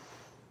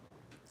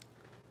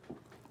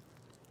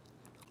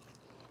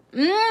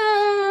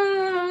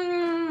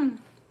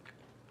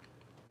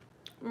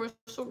 We're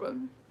so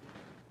good.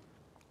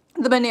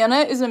 The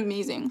banana is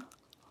amazing.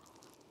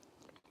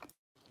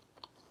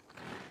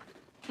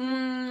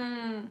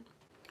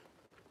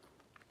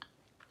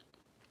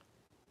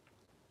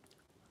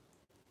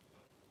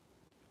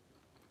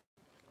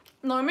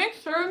 Let me make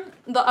sure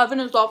the oven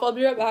is off. I'll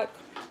be right back.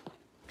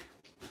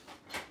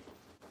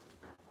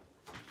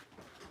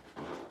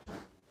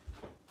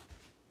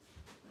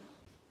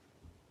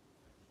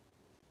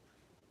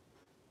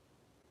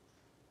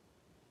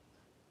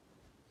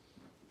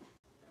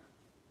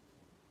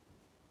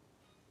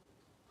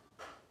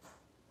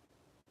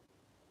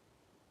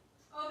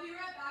 I'll be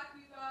right back,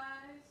 you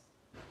guys.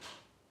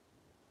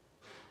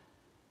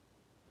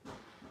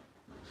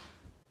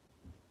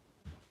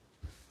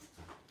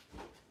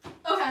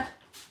 Okay,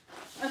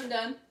 I'm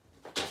done.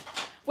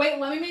 Wait,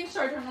 let me make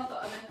sure I turn off the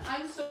oven.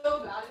 I'm so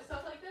bad at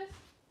stuff like this.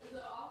 Is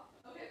it off?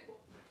 Okay, cool.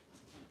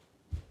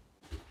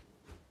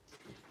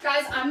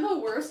 Guys, I'm the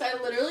worst. I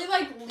literally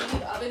like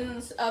leave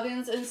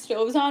ovens and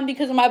stoves on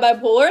because of my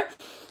bipolar.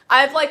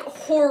 I have like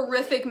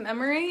horrific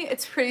memory.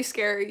 It's pretty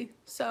scary,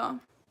 so.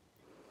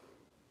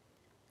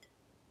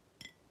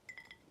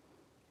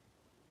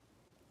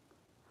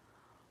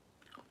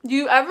 Do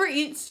you ever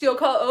eat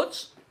steel-cut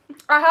oats?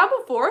 I have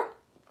before,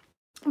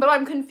 but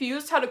I'm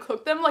confused how to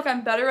cook them. Like,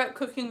 I'm better at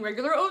cooking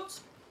regular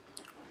oats.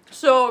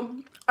 So,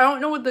 I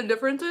don't know what the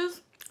difference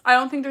is. I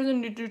don't think there's a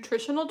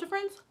nutritional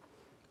difference.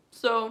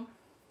 So,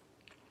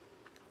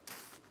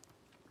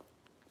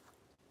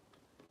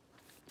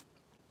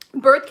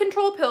 birth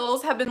control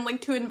pills have been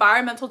linked to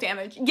environmental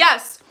damage.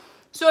 Yes.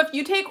 So, if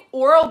you take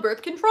oral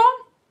birth control,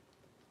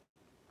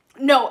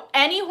 no,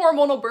 any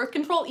hormonal birth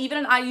control, even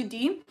an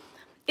IUD,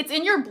 it's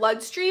in your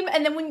bloodstream,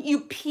 and then when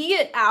you pee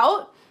it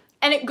out,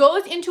 and it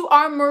goes into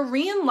our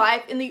marine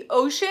life in the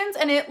oceans,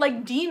 and it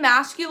like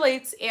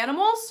demasculates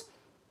animals.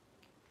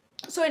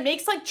 So it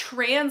makes like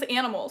trans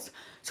animals.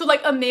 So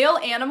like a male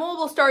animal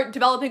will start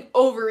developing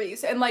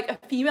ovaries, and like a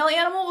female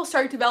animal will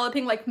start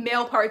developing like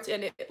male parts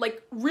in it.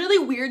 Like really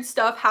weird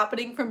stuff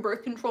happening from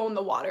birth control in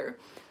the water.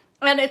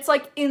 And it's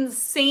like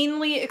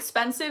insanely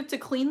expensive to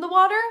clean the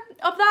water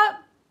of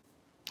that.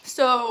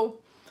 So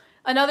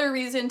another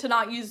reason to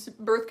not use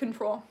birth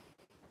control.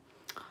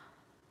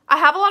 I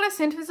have a lot of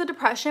symptoms of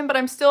depression, but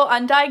I'm still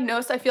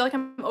undiagnosed. I feel like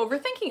I'm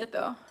overthinking it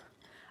though.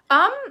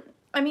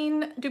 I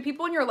mean, do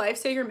people in your life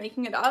say you're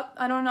making it up?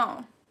 I don't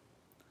know.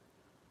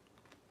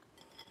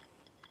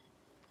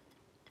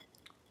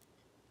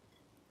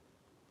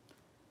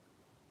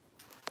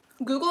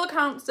 Google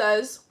account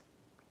says,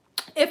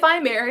 if I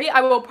marry,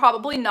 I will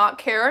probably not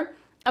care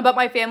about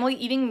my family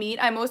eating meat.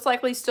 I most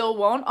likely still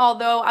won't,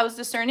 although I was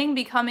discerning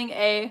becoming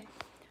a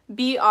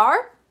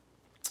BR.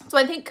 So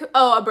I think,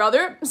 oh, a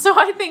brother. So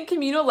I think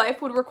communal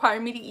life would require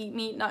me to eat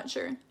meat, not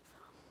sure.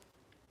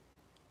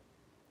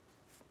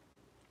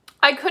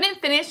 I couldn't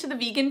finish the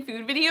vegan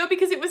food video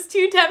because it was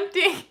too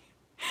tempting.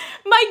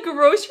 My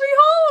grocery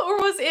haul,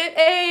 or was it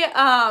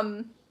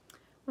a,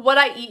 what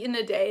I eat in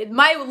a day?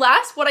 My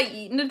last what I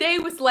eat in a day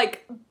was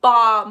like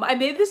bomb. I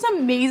made this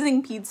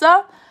amazing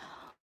pizza.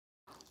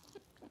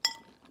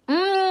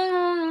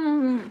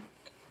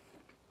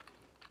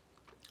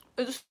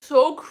 It's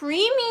so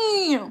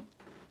creamy.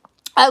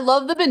 I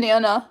love the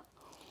banana.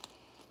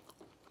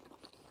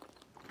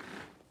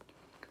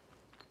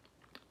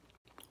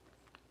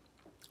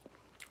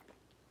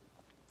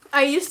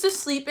 I used to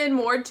sleep in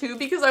more too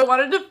because I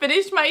wanted to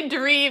finish my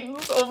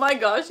dreams. Oh my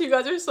gosh, you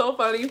guys are so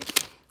funny.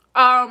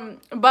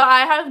 But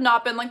I have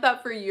not been like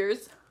that for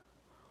years.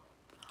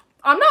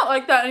 I'm not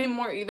like that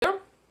anymore either.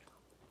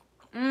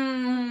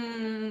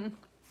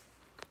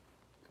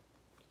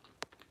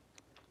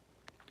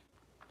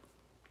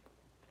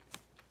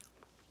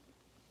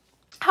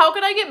 How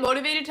can I get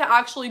motivated to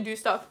actually do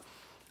stuff?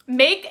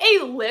 Make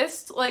a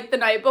list like the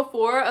night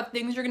before of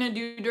things you're gonna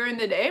do during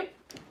the day.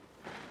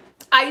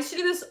 I used to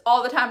do this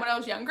all the time when I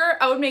was younger.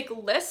 I would make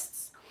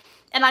lists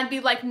and I'd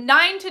be like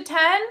 9 to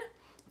 10,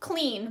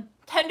 clean.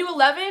 10 to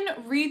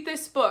 11, read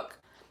this book.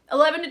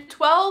 11 to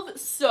 12,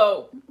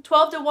 sew.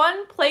 12 to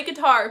 1, play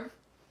guitar.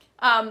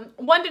 1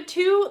 to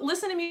 2,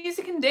 listen to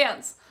music and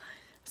dance.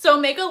 So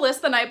make a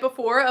list the night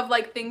before of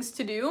like things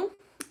to do.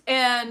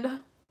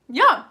 And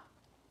yeah,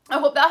 I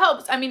hope that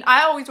helps. I mean,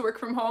 I always work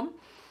from home,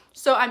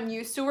 so I'm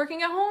used to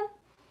working at home,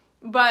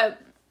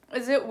 but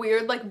is it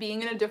weird like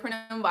being in a different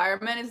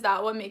environment? Is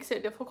that what makes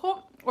it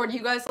difficult? Or do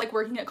you guys like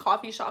working at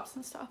coffee shops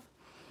and stuff?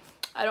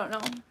 I don't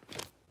know.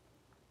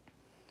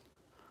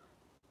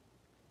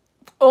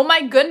 Oh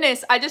my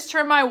goodness, I just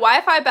turned my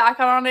Wi-Fi back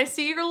on and I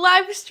see you're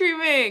live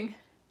streaming.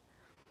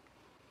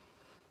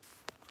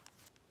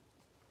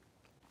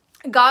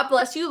 God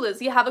bless you,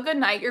 Lizzie. Have a good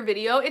night. Your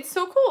video, it's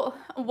so cool.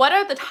 What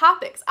are the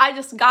topics? I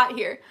just got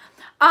here.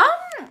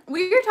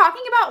 We were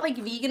talking about like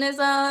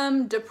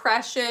veganism,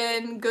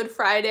 depression, Good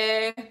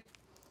Friday.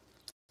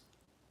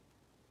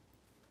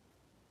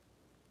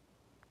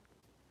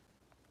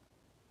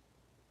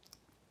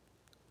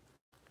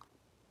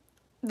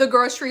 The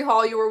grocery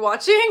haul you were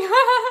watching.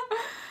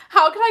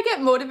 How can I get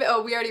motivated?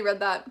 Oh, we already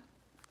read that.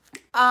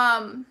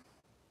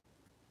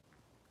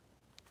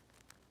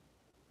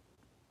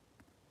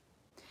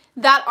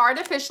 That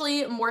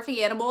artificially morphing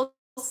animal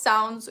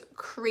sounds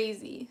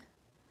crazy.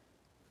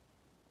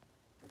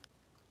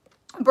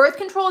 Birth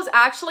control is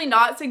actually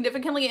not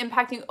significantly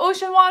impacting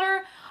ocean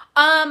water.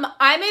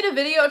 I made a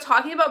video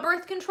talking about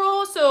birth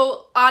control,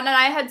 so and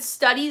I had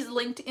studies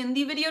linked in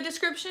the video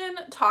description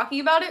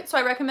talking about it, so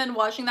I recommend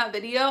watching that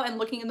video and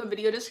looking in the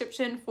video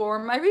description for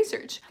my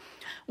research.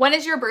 When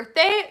is your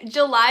birthday?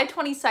 July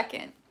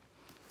 22nd.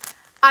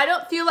 I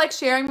don't feel like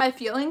sharing my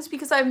feelings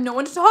because I have no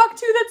one to talk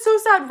to. That's so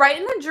sad. Write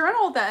in a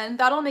journal then.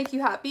 That'll make you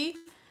happy.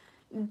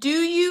 Do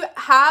you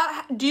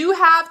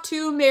have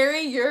to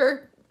marry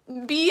your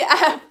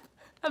BF?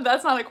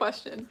 That's not a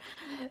question.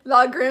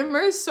 The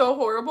grammar is so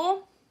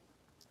horrible.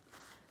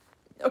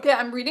 Okay,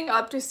 I'm reading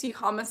up to see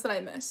comments that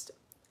I missed.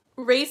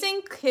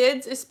 Raising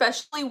kids,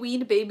 especially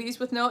weaned babies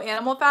with no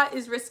animal fat,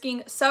 is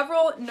risking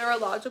several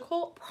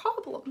neurological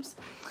problems.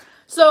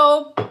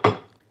 So,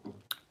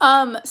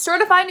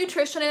 certified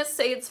nutritionists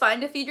say it's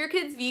fine to feed your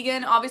kids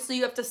vegan. Obviously,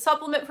 you have to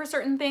supplement for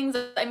certain things.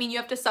 I mean, you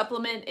have to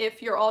supplement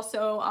if you're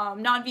also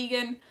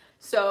non-vegan.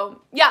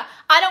 So yeah,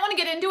 I don't want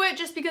to get into it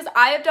just because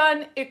I have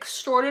done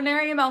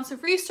extraordinary amounts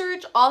of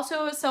research.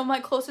 Also, some of my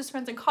closest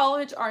friends in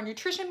college are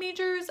nutrition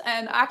majors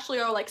and actually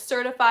are like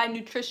certified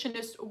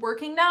nutritionists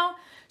working now.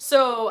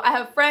 So I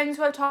have friends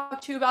who I've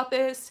talked to about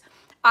this.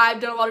 I've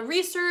done a lot of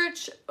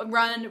research,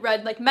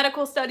 read like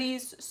medical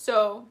studies.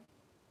 So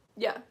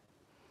yeah,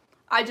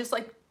 I just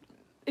like,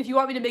 if you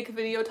want me to make a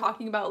video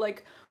talking about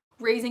like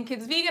raising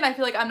kids vegan, I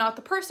feel like I'm not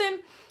the person.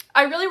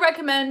 I really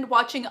recommend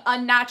watching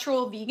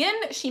Unnatural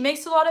Vegan. She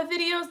makes a lot of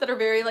videos that are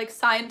very like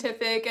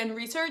scientific and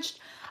researched.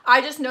 I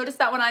just noticed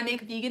that when I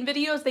make vegan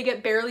videos, they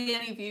get barely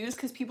any views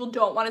because people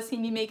don't want to see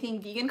me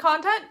making vegan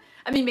content.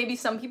 I mean, maybe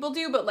some people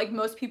do, but like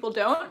most people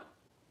don't.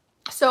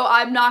 So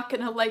I'm not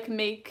gonna like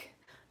make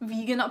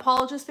vegan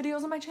apologist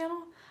videos on my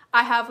channel.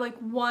 I have like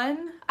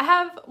I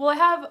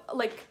have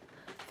like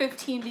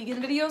 15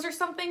 vegan videos or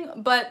something,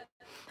 but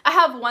I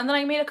have one that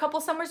I made a couple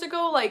summers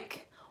ago,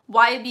 like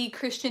why be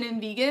Christian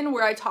and vegan,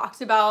 where I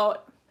talked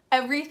about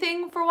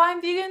everything for why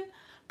I'm vegan,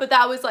 but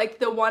that was like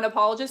the one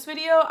apologist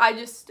video. I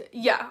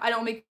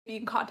don't make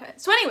vegan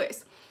content. So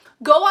anyways,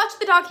 go watch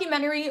the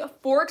documentary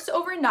Forks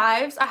Over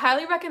Knives. I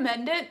highly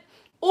recommend it.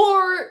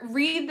 Or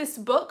read this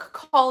book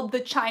called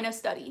The China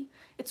Study.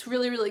 It's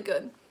really, really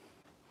good.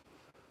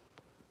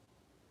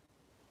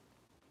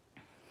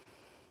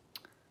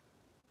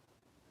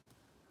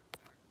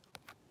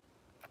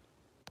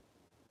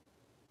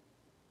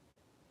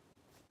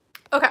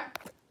 Okay,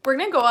 we're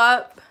gonna go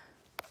up.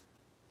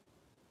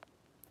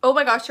 Oh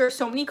my gosh, there are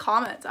so many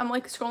comments. I'm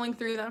like scrolling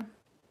through them.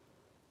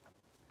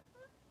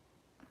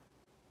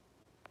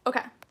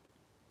 Okay.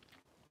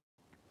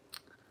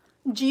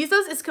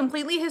 Jesus is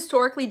completely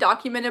historically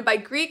documented by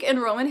Greek and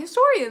Roman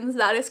historians.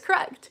 That is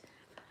correct.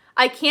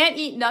 I can't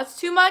eat nuts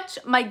too much.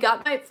 My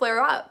gut might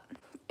flare up.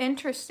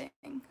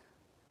 Interesting.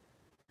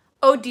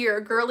 Oh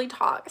dear, girly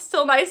talk.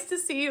 Still nice to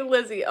see you,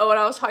 Lizzie. Oh, and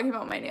I was talking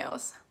about my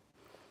nails.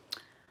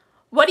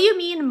 What do you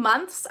mean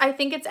months? I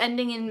think it's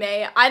ending in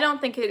May. I don't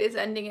think it is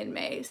ending in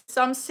May.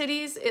 Some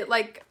cities, it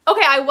like...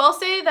 Okay, I will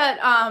say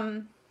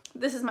that,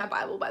 this is my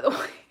Bible, by the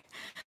way.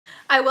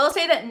 I will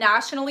say that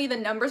nationally the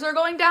numbers are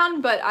going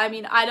down, but I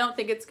mean, I don't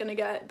think it's going to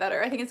get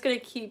better. I think it's going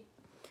to keep...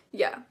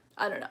 Yeah,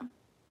 I don't know.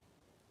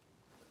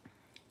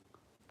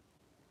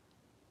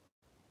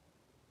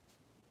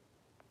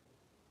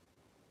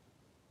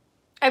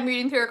 I'm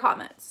reading through your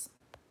comments.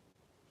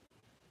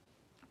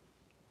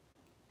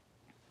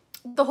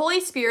 The Holy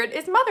Spirit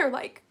is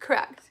mother-like,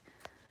 correct.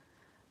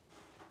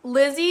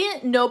 Lizzie,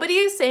 nobody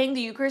is saying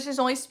the Eucharist is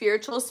only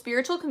spiritual.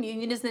 Spiritual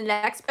communion is the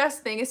next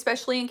best thing,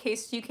 especially in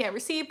case you can't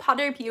receive.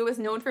 Padre Pio is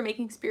known for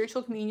making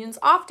spiritual communions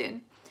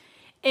often.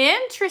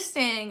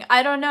 Interesting.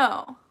 I don't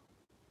know.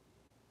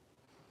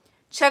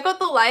 Check out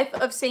the life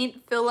of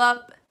Saint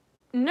Philip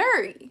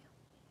Neri.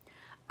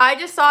 I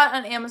just saw it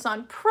on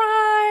Amazon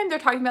Prime. They're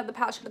talking about the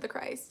Passion of the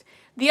Christ.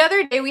 The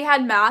other day we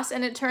had Mass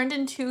and it turned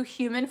into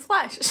human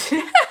flesh.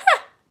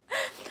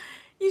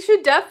 You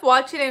should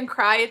watch it and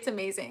cry. It's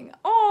amazing.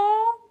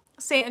 Oh,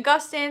 St.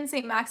 Augustine,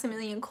 St.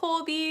 Maximilian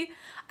Kolbe.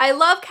 I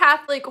love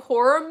Catholic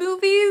horror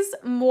movies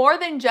more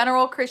than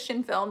general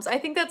Christian films. I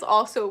think that's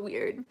also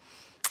weird.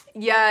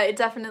 Yeah, it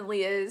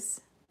definitely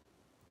is.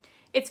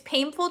 It's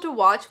painful to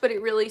watch, but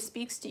it really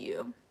speaks to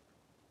you.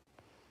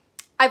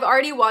 I've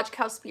already watched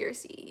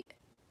Cowspiracy.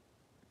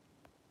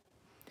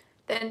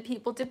 Then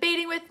people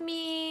debating with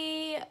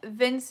me.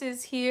 Vince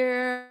is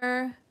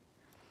here.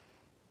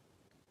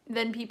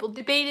 Then people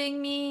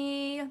debating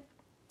me.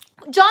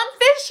 John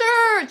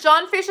Fisher!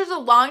 John Fisher's a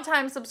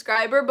longtime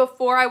subscriber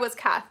before I was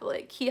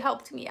Catholic. He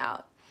helped me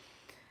out.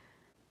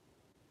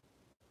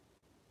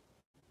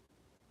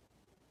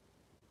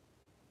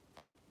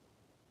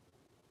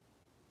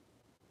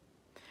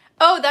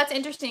 Oh, that's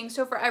interesting.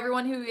 So for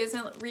everyone who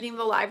isn't reading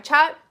the live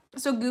chat,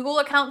 so Google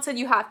account said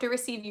you have to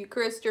receive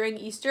Eucharist during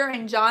Easter,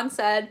 and John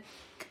said,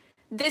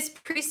 this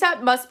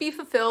precept must be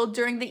fulfilled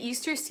during the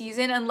Easter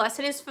season unless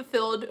it is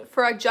fulfilled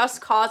for a just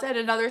cause at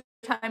another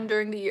time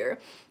during the year.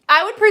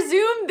 I would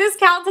presume this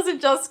counts as a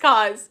just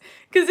cause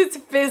because it's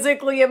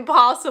physically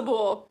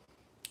impossible.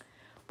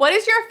 What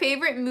is your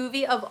favorite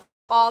movie of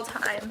all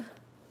time?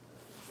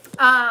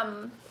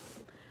 I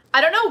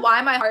don't know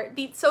why my heart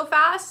beats so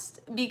fast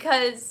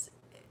because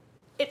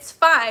it's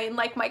fine.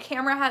 Like my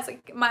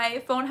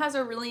phone has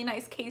a really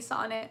nice case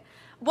on it.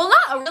 Well,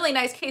 not a really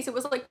nice case. It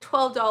was like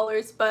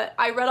 $12, but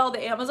I read all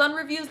the Amazon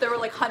reviews. There were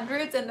like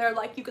hundreds, and they're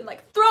like, you can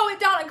like throw it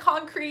down in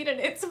concrete and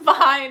it's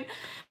fine.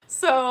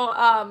 So,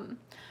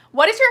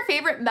 what is your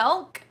favorite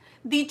milk?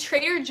 The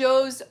Trader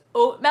Joe's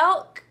oat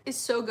milk is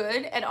so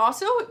good, and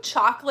also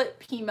chocolate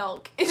pea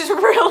milk is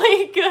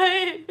really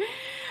good.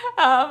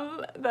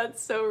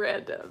 That's so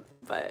random,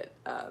 but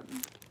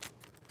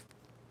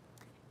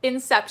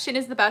Inception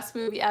is the best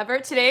movie ever.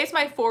 Today is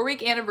my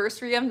 4-week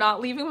anniversary of not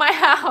leaving my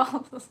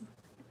house.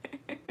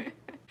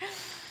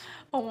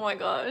 Oh my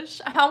gosh.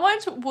 How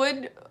much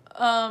would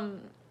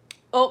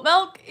Oat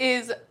milk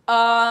is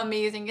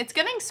amazing. It's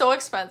getting so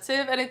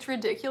expensive and it's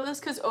ridiculous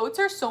because oats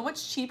are so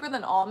much cheaper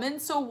than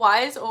almonds. So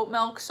why is oat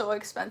milk so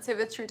expensive?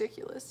 It's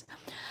ridiculous.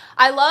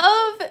 I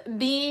love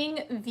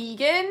being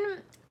vegan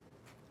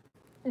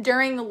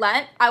during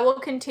Lent. I will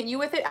continue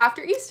with it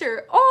after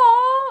Easter.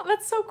 Oh,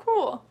 that's so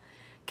cool.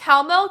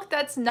 Cow milk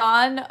that's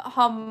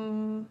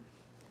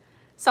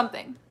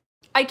something.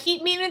 I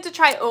keep meaning to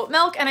try oat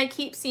milk and I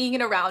keep seeing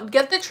it around.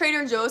 Get the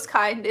Trader Joe's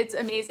kind. It's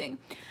amazing.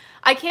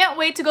 I can't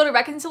wait to go to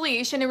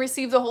reconciliation and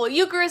receive the Holy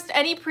Eucharist.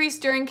 Any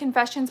priest during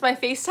confessions by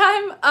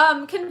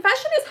FaceTime?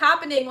 Confession is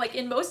happening like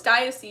in most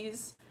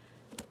dioceses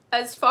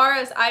as far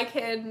as I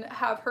can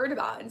have heard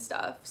about and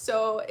stuff.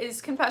 So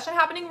is confession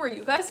happening where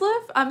you guys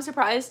live? I'm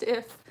surprised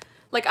if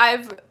like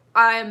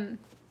I'm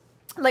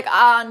like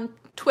on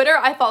Twitter,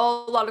 I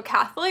follow a lot of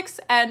Catholics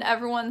and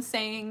everyone's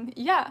saying,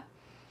 yeah.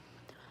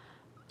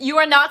 You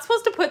are not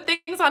supposed to put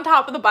things on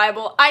top of the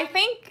Bible. I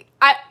think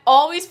I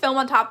always film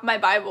on top of my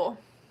Bible.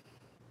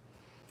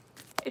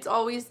 It's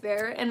always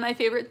there, and my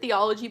favorite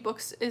theology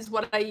books is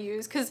what I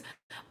use because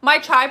my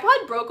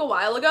tripod broke a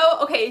while ago.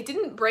 Okay, it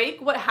didn't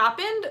break. What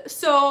happened?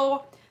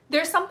 So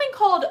there's something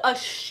called a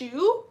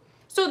shoe.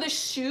 So the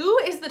shoe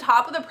is the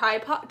top of the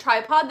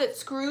tripod that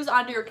screws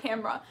onto your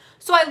camera.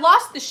 So I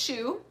lost the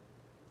shoe,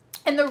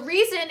 and the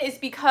reason is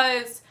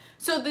because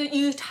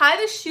you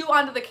tie the shoe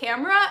onto the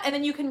camera, and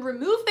then you can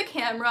remove the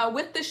camera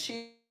with the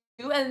shoe,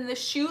 and then the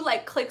shoe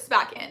like clicks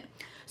back in.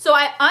 So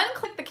I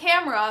unclick the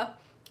camera,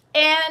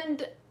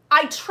 and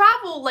I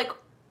travel like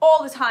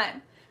all the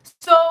time.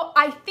 So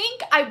I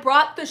think I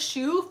brought the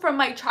shoe from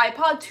my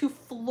tripod to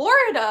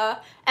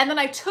Florida and then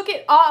I took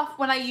it off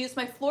when I used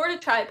my Florida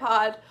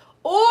tripod,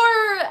 or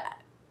I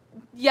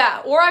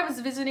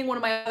was visiting one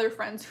of my other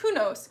friends, who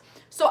knows.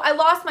 So I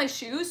lost my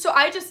shoes, so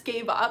I just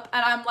gave up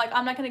and I'm like,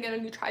 I'm not gonna get a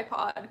new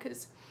tripod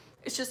because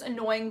it's just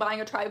annoying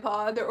buying a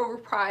tripod, they're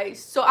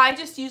overpriced. So I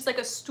just use like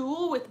a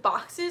stool with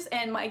boxes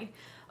and my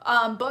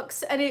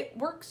books and it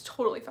works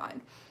totally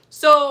fine.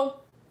 So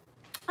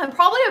I'm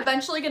probably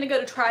eventually going to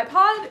get a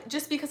tripod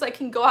just because I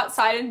can go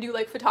outside and do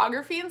like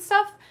photography and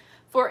stuff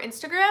for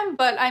Instagram.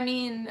 But I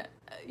mean,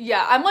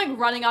 yeah, I'm like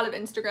running out of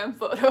Instagram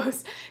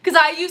photos because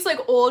I use like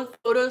old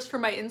photos for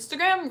my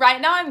Instagram.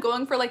 Right now I'm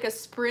going for like a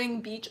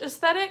spring beach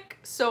aesthetic.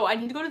 So I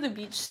need to go to the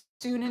beach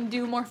soon and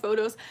do more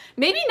photos.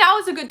 Maybe now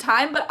is a good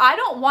time, but I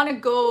don't want to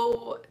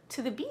go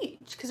to the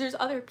beach because there's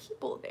other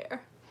people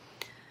there.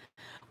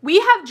 We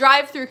have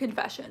drive-through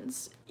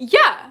confessions.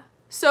 Yeah.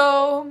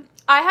 So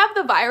I have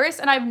the virus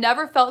and I've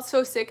never felt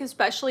so sick,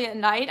 especially at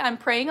night. I'm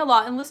praying a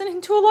lot and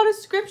listening to a lot of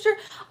scripture.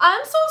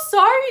 I'm so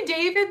sorry,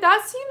 David.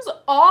 That seems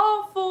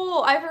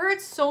awful. I've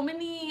heard so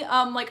many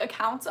like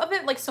accounts of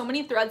it, like so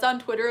many threads on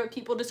Twitter of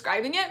people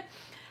describing it,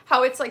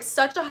 how it's like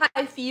such a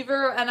high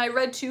fever. And I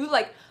read too,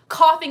 like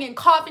coughing and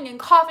coughing and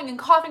coughing and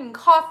coughing and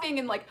coughing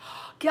and like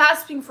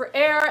gasping for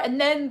air. And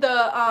then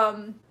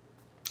the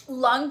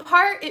lung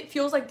part, it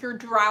feels like you're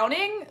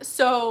drowning.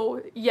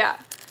 So yeah,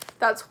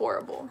 that's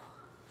horrible.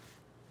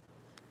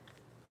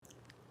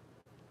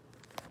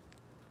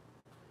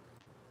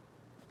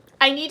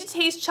 I need to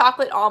taste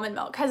chocolate almond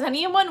milk. Has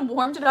anyone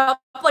warmed it up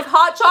like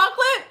hot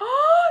chocolate?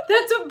 Oh,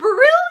 that's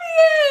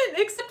brilliant!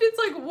 Except it's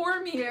like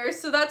warm here,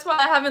 so that's why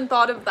I haven't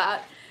thought of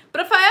that.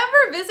 But if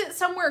I ever visit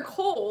somewhere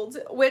cold,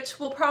 which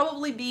will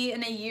probably be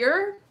in a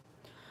year,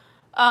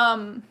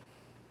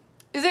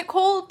 is it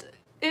cold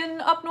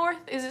in up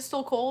north? Is it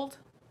still cold?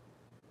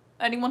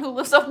 Anyone who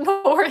lives up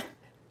north?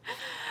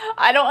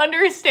 I don't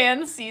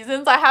understand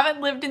seasons. I haven't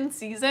lived in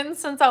seasons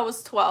since I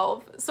was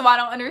 12, so I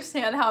don't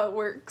understand how it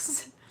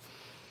works.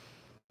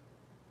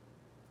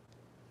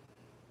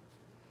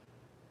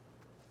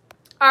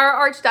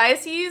 Our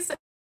archdiocese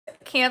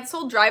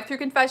canceled drive-through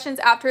confessions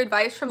after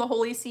advice from the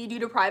Holy See due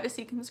to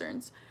privacy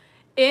concerns.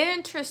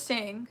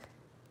 Interesting.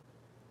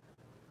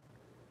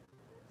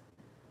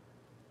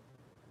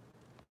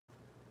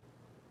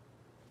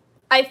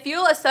 I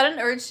feel a sudden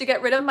urge to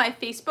get rid of my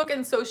Facebook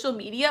and social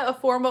media, a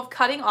form of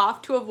cutting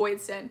off to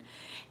avoid sin.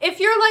 If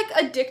you're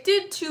like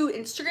addicted to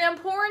Instagram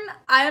porn,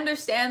 I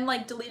understand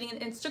like deleting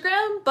an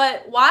Instagram,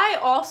 but why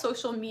all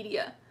social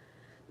media?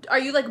 Are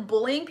you like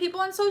bullying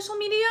people on social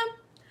media?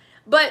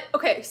 But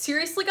okay,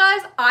 seriously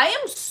guys, I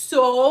am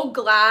so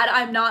glad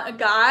I'm not a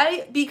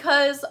guy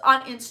because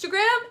on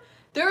Instagram,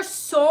 there's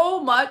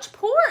so much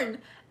porn.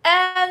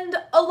 And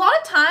a lot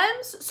of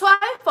times, so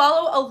I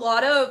follow a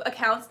lot of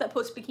accounts that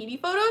post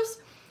bikini photos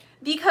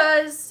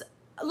because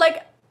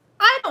like,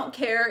 I don't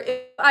care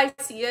if I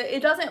see it.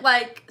 It doesn't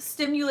like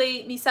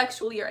stimulate me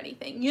sexually or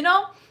anything, you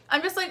know?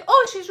 I'm just like,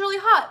 oh, she's really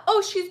hot.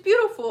 Oh, she's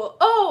beautiful.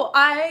 Oh,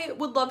 I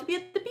would love to be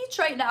at the beach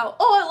right now.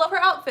 Oh, I love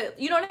her outfit.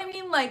 You know what I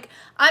mean? Like,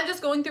 I'm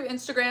just going through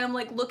Instagram,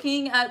 like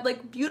looking at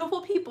like beautiful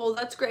people.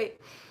 That's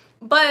great.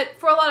 But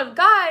for a lot of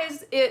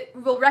guys, it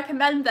will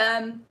recommend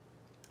them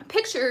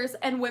pictures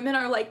and women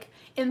are like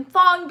in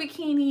thong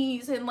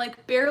bikinis and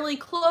like barely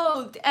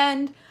clothed.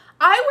 And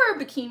I wear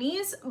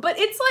bikinis, but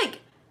it's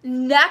like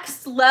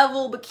next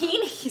level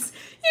bikinis.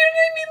 You know what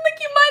I mean? Like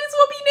you might as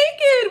well be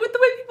naked with the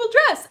way people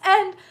dress.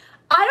 And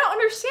I don't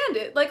understand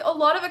it. Like, a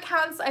lot of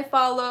accounts I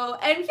follow,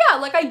 and yeah,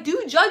 like, I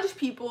do judge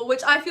people,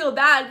 which I feel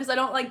bad because I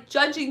don't like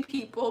judging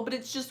people, but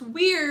it's just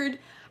weird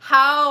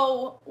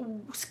how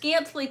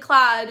scantily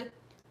clad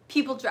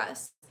people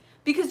dress.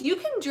 Because you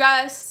can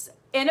dress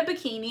in a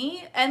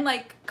bikini and,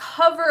 like,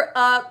 cover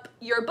up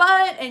your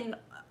butt and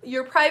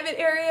your private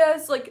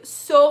areas, like,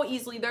 so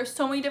easily. There's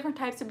so many different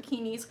types of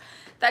bikinis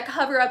that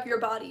cover up your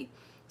body.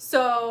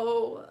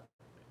 So,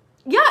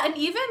 yeah, and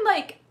even,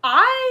 like,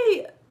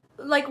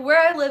 where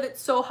I live,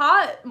 it's so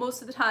hot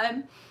most of the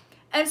time.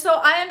 And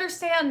so I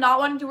understand not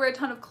wanting to wear a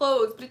ton of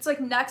clothes, but it's like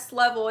next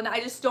level, and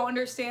I just don't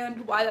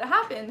understand why that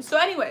happens. So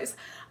anyways,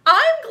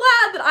 I'm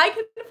glad that I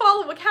can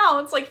follow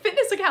accounts, like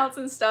fitness accounts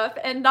and stuff,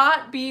 and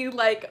not be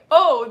like,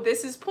 oh,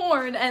 this is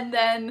porn, and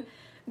then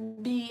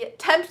be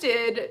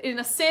tempted in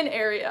a sin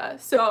area.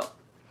 So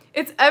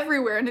it's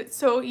everywhere, and it's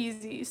so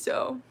easy.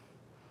 So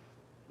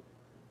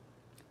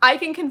I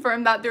can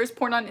confirm that there's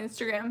porn on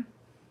Instagram.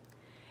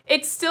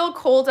 It's still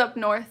cold up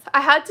north. I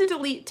had to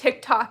delete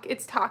TikTok.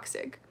 It's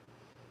toxic.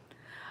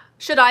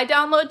 Should I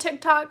download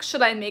TikTok?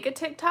 Should I make a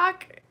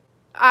TikTok?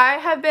 I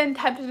have been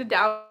tempted to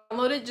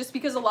download it just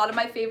because a lot of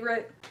my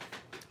favorite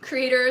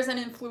creators and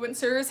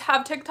influencers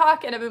have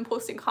TikTok and have been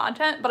posting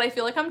content, but I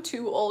feel like I'm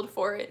too old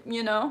for it,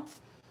 you know?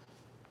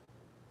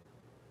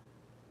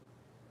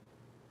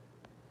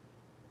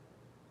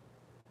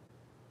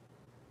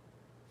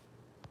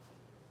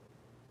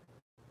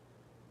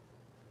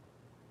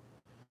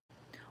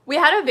 We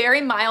had a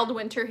very mild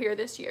winter here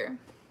this year.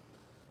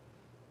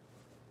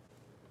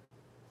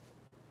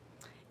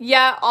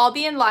 Yeah, I'll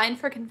be in line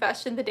for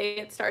confession the day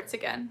it starts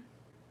again.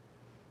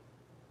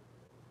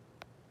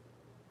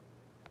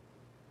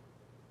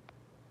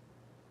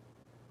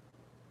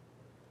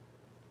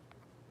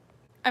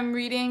 I'm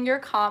reading your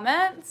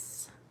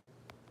comments.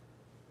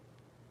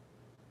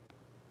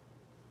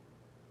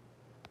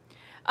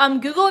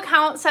 Google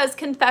account says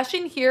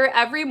confession here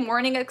every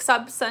morning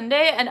except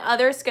Sunday and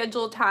other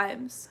scheduled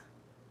times.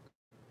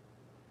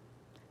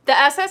 The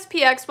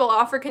SSPX will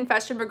offer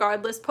confession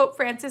regardless. Pope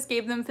Francis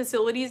gave them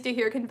facilities to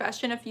hear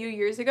confession a few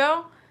years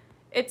ago.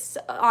 It's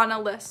on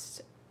a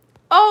list.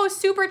 Oh,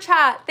 super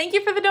chat. Thank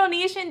you for the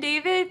donation,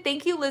 David.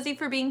 Thank you, Lizzie,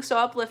 for being so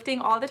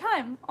uplifting all the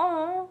time.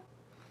 Oh.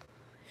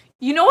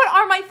 You know what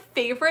are my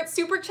favorite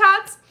super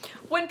chats?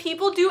 When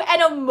people do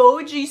an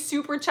emoji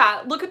super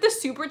chat. Look at the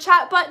super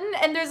chat button,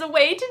 and there's a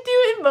way to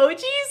do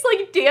emojis,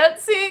 like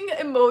dancing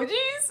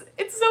emojis.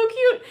 It's so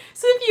cute.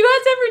 So if you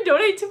guys ever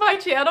donate to my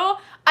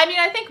channel, I mean,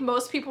 I think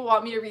most people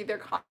want me to read their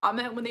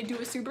comment when they do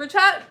a super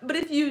chat, but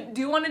if you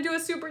do want to do a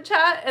super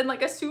chat and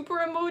like a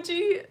super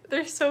emoji,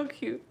 they're so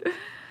cute.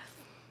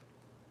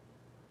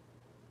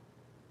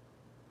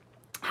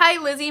 Hi,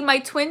 Lizzie. My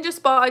twin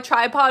just bought a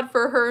tripod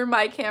for her and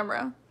my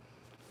camera.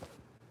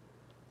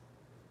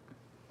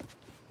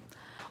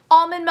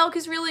 Almond milk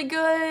is really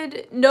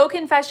good. No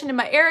confession in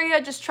my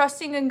area. Just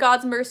trusting in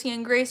God's mercy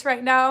and grace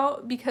right now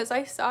because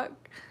I suck.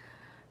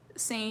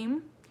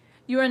 Same.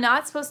 You are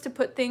not supposed to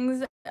put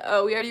things...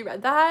 Oh, we already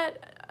read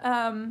that.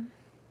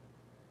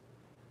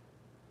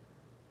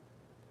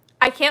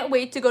 I can't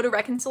wait to go to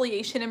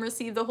reconciliation and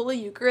receive the Holy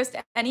Eucharist.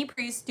 Any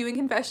priest doing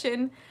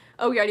confession.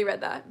 Oh, we already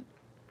read that.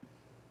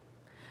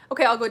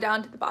 Okay, I'll go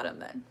down to the bottom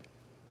then.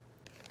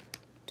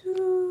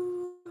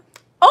 Oh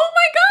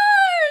my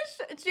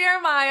gosh!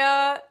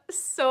 Jeremiah.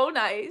 So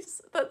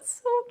nice.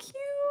 That's so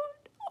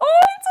cute. Oh,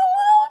 it's a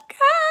little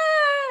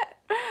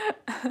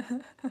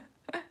cat.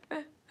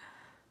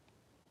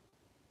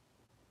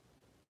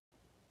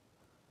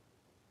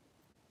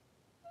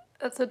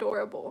 That's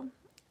adorable.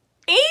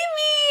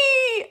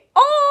 Amy!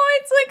 Oh,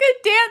 it's like a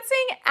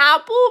dancing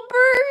apple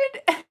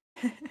bird.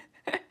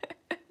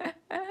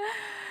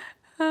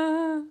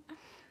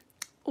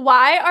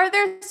 Why are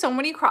there so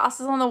many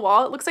crosses on the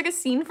wall? It looks like a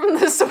scene from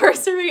the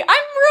sorcery. I'm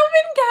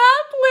Roman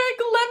Catholic.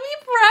 Let me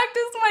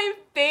practice my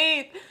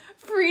faith.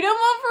 Freedom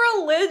of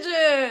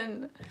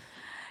religion.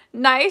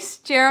 Nice,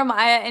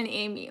 Jeremiah and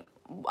Amy.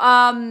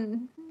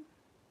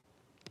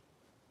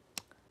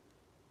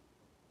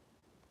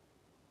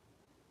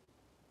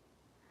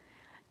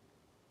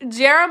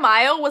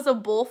 Jeremiah was a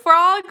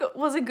bullfrog,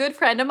 was a good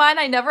friend of mine.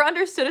 I never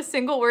understood a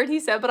single word he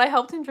said, but I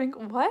helped him drink.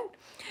 What?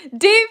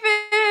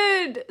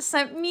 David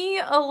sent me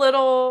a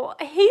little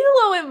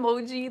halo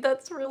emoji.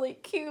 That's really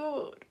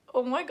cute.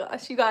 Oh my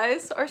gosh, you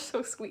guys are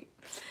so sweet.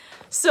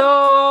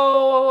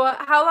 So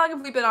how long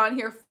have we been on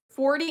here?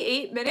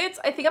 48 minutes.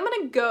 I think I'm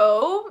gonna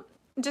go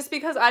just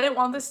because I didn't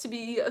want this to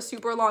be a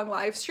super long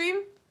live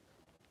stream.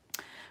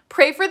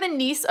 Pray for the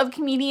niece of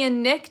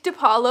comedian Nick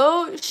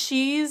DiPaolo.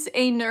 She's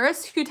a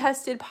nurse who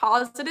tested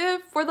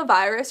positive for the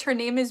virus. Her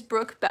name is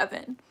Brooke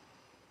Bevan.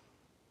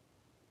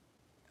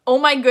 Oh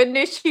my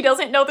goodness, she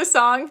doesn't know the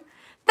song.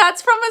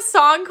 That's from a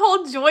song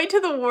called Joy to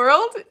the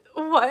World?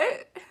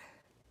 What?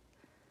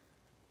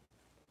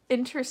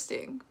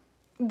 Interesting.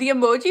 The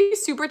emoji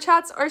super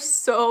chats are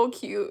so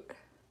cute.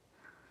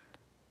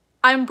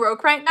 I'm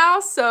broke right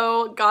now,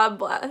 so God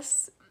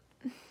bless.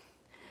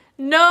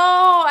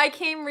 No, I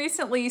came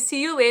recently.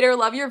 See you later.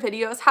 Love your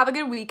videos. Have a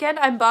good weekend.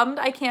 I'm bummed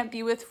I can't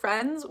be with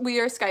friends. We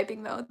are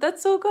Skyping though.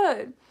 That's so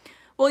good.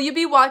 Will you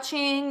be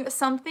watching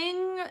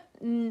something?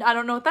 I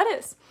don't know what that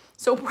is.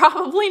 So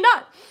probably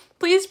not.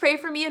 Please pray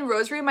for me and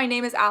Rosary. My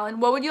name is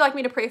Alan. What would you like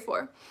me to pray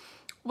for?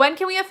 When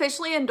can we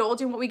officially indulge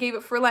in what we gave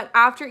up for Lent?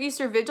 After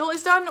Easter Vigil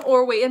is done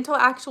or wait until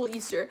actual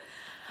Easter?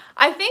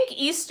 I think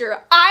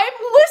Easter. I'm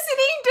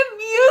listening to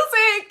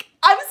music.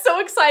 I'm so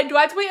excited. Do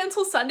I have to wait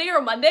until Sunday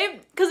or Monday?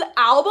 Because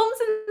albums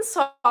and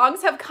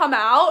songs have come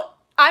out.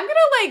 I'm gonna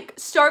like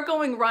start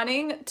going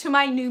running to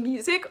my new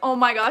music. Oh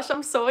my gosh,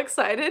 I'm so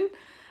excited.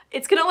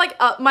 It's gonna like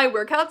up my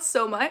workouts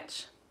so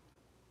much.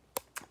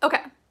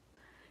 Okay.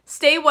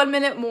 Stay 1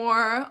 minute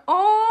more.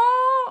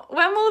 Oh,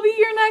 when will be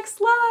your next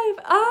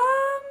live?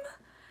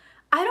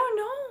 I don't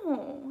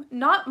know.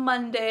 Not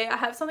Monday. I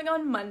have something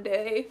on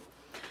Monday.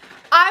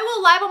 I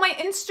will live on my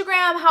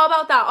Instagram. How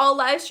about that? I'll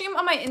live stream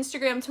on my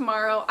Instagram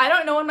tomorrow. I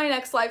don't know when my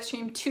next live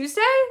stream.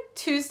 Tuesday?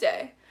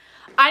 Tuesday.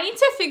 I need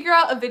to figure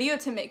out a video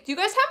to make. Do you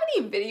guys have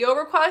any video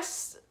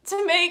requests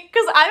to make?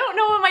 Because I don't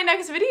know what my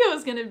next video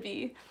is going to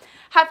be.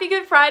 Happy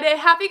Good Friday.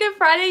 Happy Good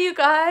Friday, you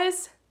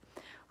guys.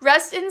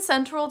 Rest in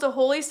Central to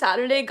Holy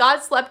Saturday.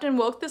 God slept and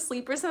woke the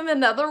sleepers in the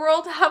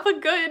netherworld. Have a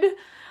good...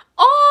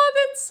 Oh,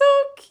 that's so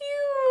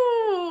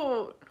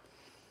cute.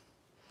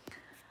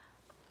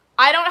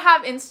 I don't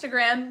have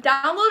Instagram.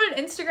 Download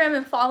an Instagram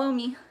and follow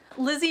me.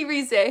 Lizzie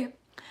Rize.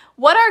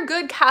 What are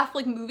good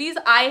Catholic movies?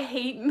 I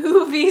hate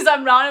movies.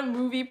 I'm not a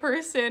movie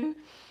person.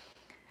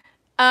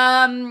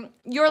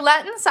 Your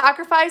Lenten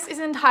sacrifice is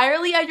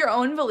entirely at your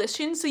own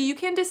volition, so you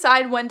can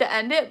decide when to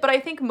end it. But I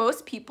think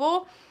most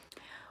people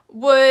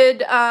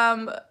would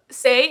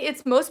say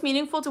it's most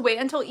meaningful to wait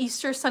until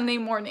Easter Sunday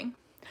morning.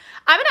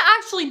 I'm gonna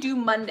actually do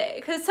Monday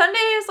because Sunday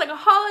is like a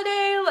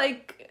holiday,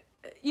 like,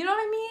 you know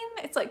what I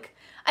mean? It's like,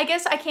 I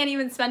guess I can't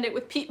even spend it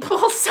with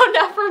people, so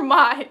never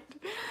mind.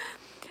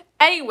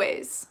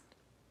 Anyways,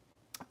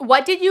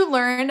 what did you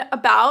learn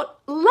about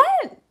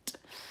Lent?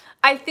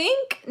 I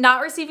think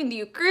not receiving the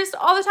Eucharist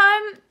all the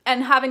time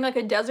and having like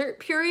a desert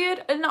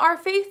period in our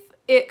faith,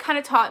 it kind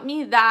of taught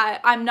me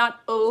that I'm not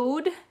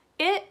owed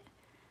it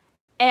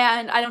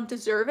and I don't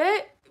deserve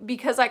it,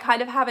 because I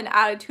kind of have an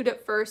attitude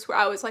at first where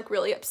I was like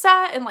really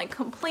upset and like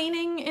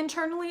complaining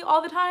internally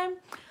all the time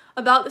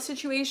about the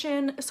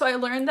situation. So I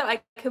learned that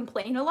I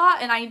complain a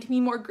lot and I need to be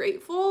more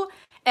grateful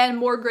and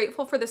more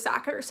grateful for the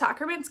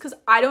sacraments because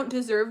I don't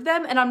deserve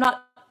them and I'm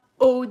not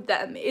owed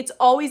them. It's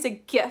always a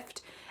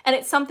gift and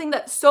it's something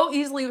that so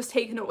easily was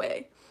taken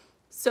away.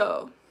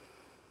 So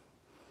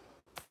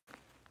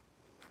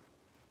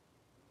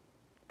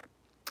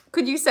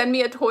could you send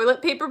me a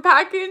toilet paper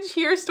package?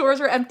 Here, stores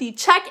are empty.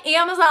 Check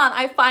Amazon.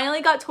 I finally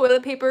got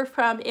toilet paper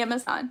from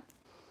Amazon.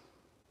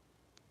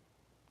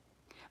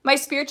 My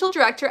spiritual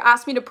director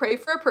asked me to pray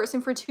for a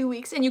person for 2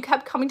 weeks and you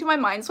kept coming to my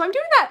mind, so I'm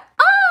doing that.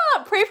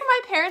 Pray for my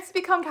parents to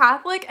become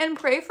Catholic and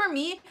pray for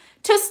me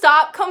to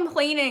stop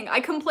complaining. I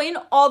complain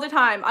all the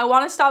time. I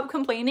want to stop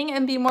complaining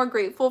and be more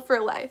grateful for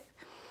life.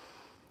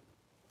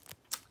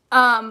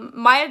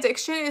 My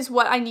addiction is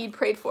what I need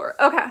prayed for.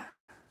 Okay.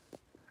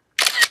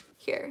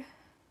 Here.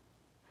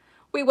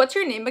 Wait, what's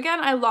your name again?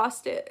 I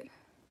lost it.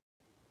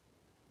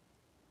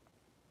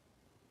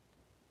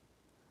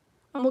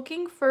 I'm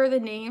looking for the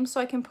name so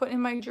I can put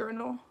in my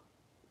journal.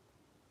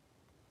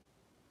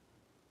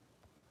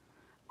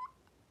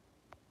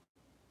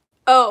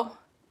 Oh,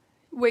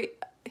 wait,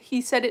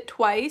 he said it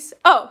twice.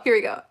 Oh, here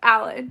we go.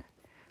 Alan.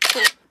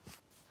 Cool.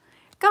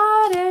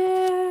 Got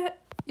it.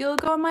 You'll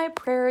go in my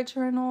prayer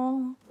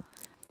journal.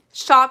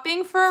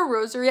 Shopping for a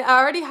rosary. I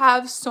already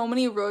have so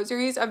many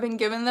rosaries. I've been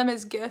given them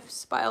as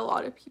gifts by a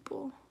lot of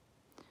people.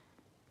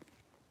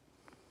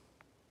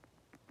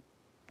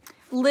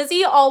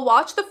 Lizzie, I'll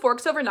watch the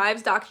Forks Over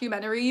Knives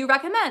documentary you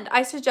recommend.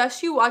 I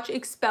suggest you watch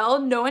Expel,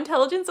 No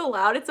Intelligence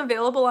Allowed. It's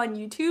available on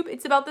YouTube.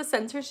 It's about the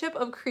censorship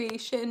of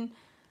creation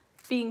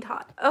being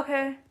taught.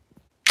 Okay.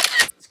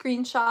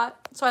 Screenshot.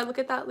 So I look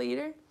at that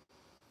later.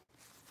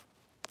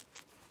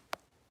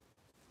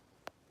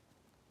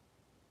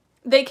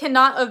 They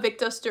cannot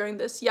evict us during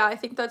this. Yeah, I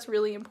think that's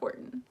really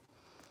important. Do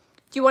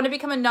you want to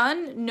become a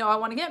nun? No, I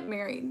want to get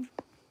married.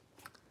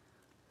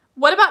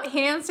 What about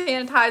hand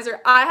sanitizer?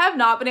 I have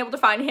not been able to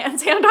find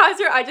hand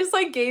sanitizer. I just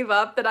like gave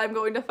up that I'm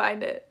going to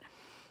find it.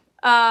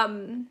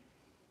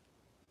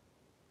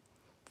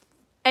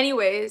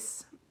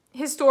 Anyways,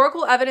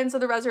 historical evidence of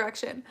the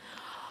resurrection.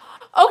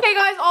 Okay,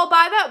 guys, I'll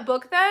buy that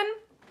book then.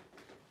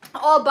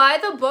 I'll buy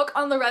the book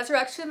on the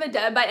resurrection of the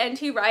dead by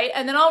N.T. Wright,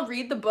 and then I'll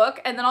read the book,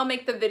 and then I'll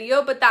make the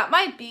video, but that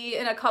might be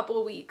in a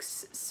couple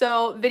weeks.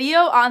 So,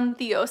 video on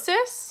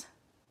theosis.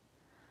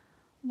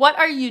 What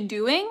are you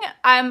doing?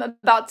 I'm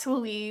about to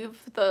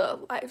leave the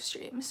live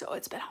stream, so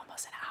it's been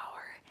almost an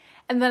hour.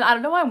 And then, I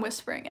don't know why I'm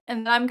whispering,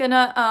 and then I'm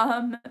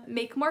gonna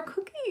make more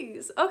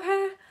cookies.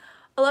 Okay.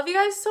 I love you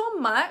guys so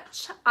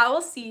much. I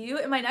will see you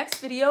in my next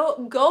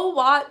video. Go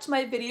watch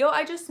my video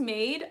I just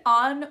made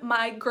on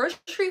my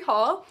grocery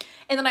haul.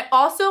 And then my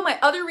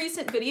other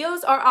recent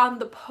videos are on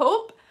the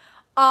Pope,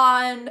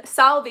 on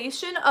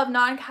salvation of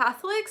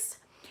non-Catholics,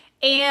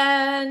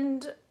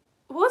 and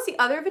what was the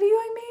other video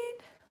I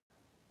made?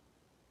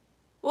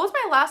 What was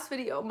my last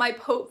video? My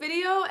Pope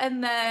video,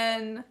 and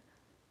then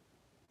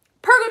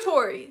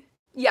Purgatory.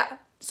 Yeah,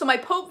 so my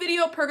Pope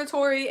video,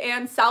 Purgatory,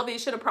 and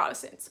salvation of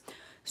Protestants.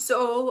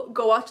 So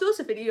go watch those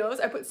videos.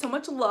 I put so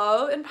much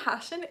love and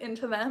passion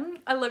into them.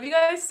 I love you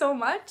guys so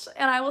much,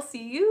 and I will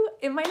see you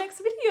in my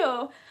next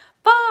video.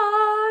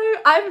 Bye!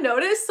 I've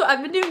noticed, so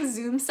I've been doing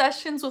Zoom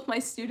sessions with my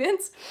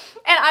students,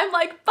 and I'm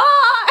like, bye!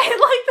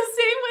 Like the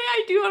same way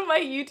I do on my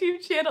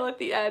YouTube channel at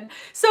the end.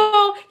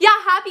 So yeah,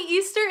 happy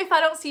Easter. If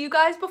I don't see you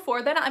guys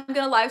before then, I'm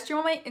gonna live stream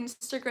on my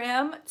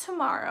Instagram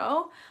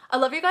tomorrow. I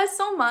love you guys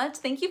so much.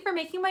 Thank you for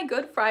making my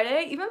Good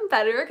Friday even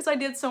better, because I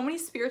did so many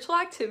spiritual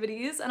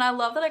activities, and I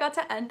love that I got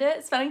to end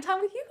it spending time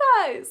with you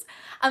guys.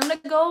 I'm gonna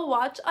go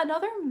watch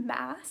another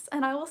mass,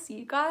 and I will see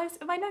you guys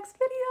in my next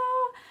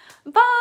video. Bye!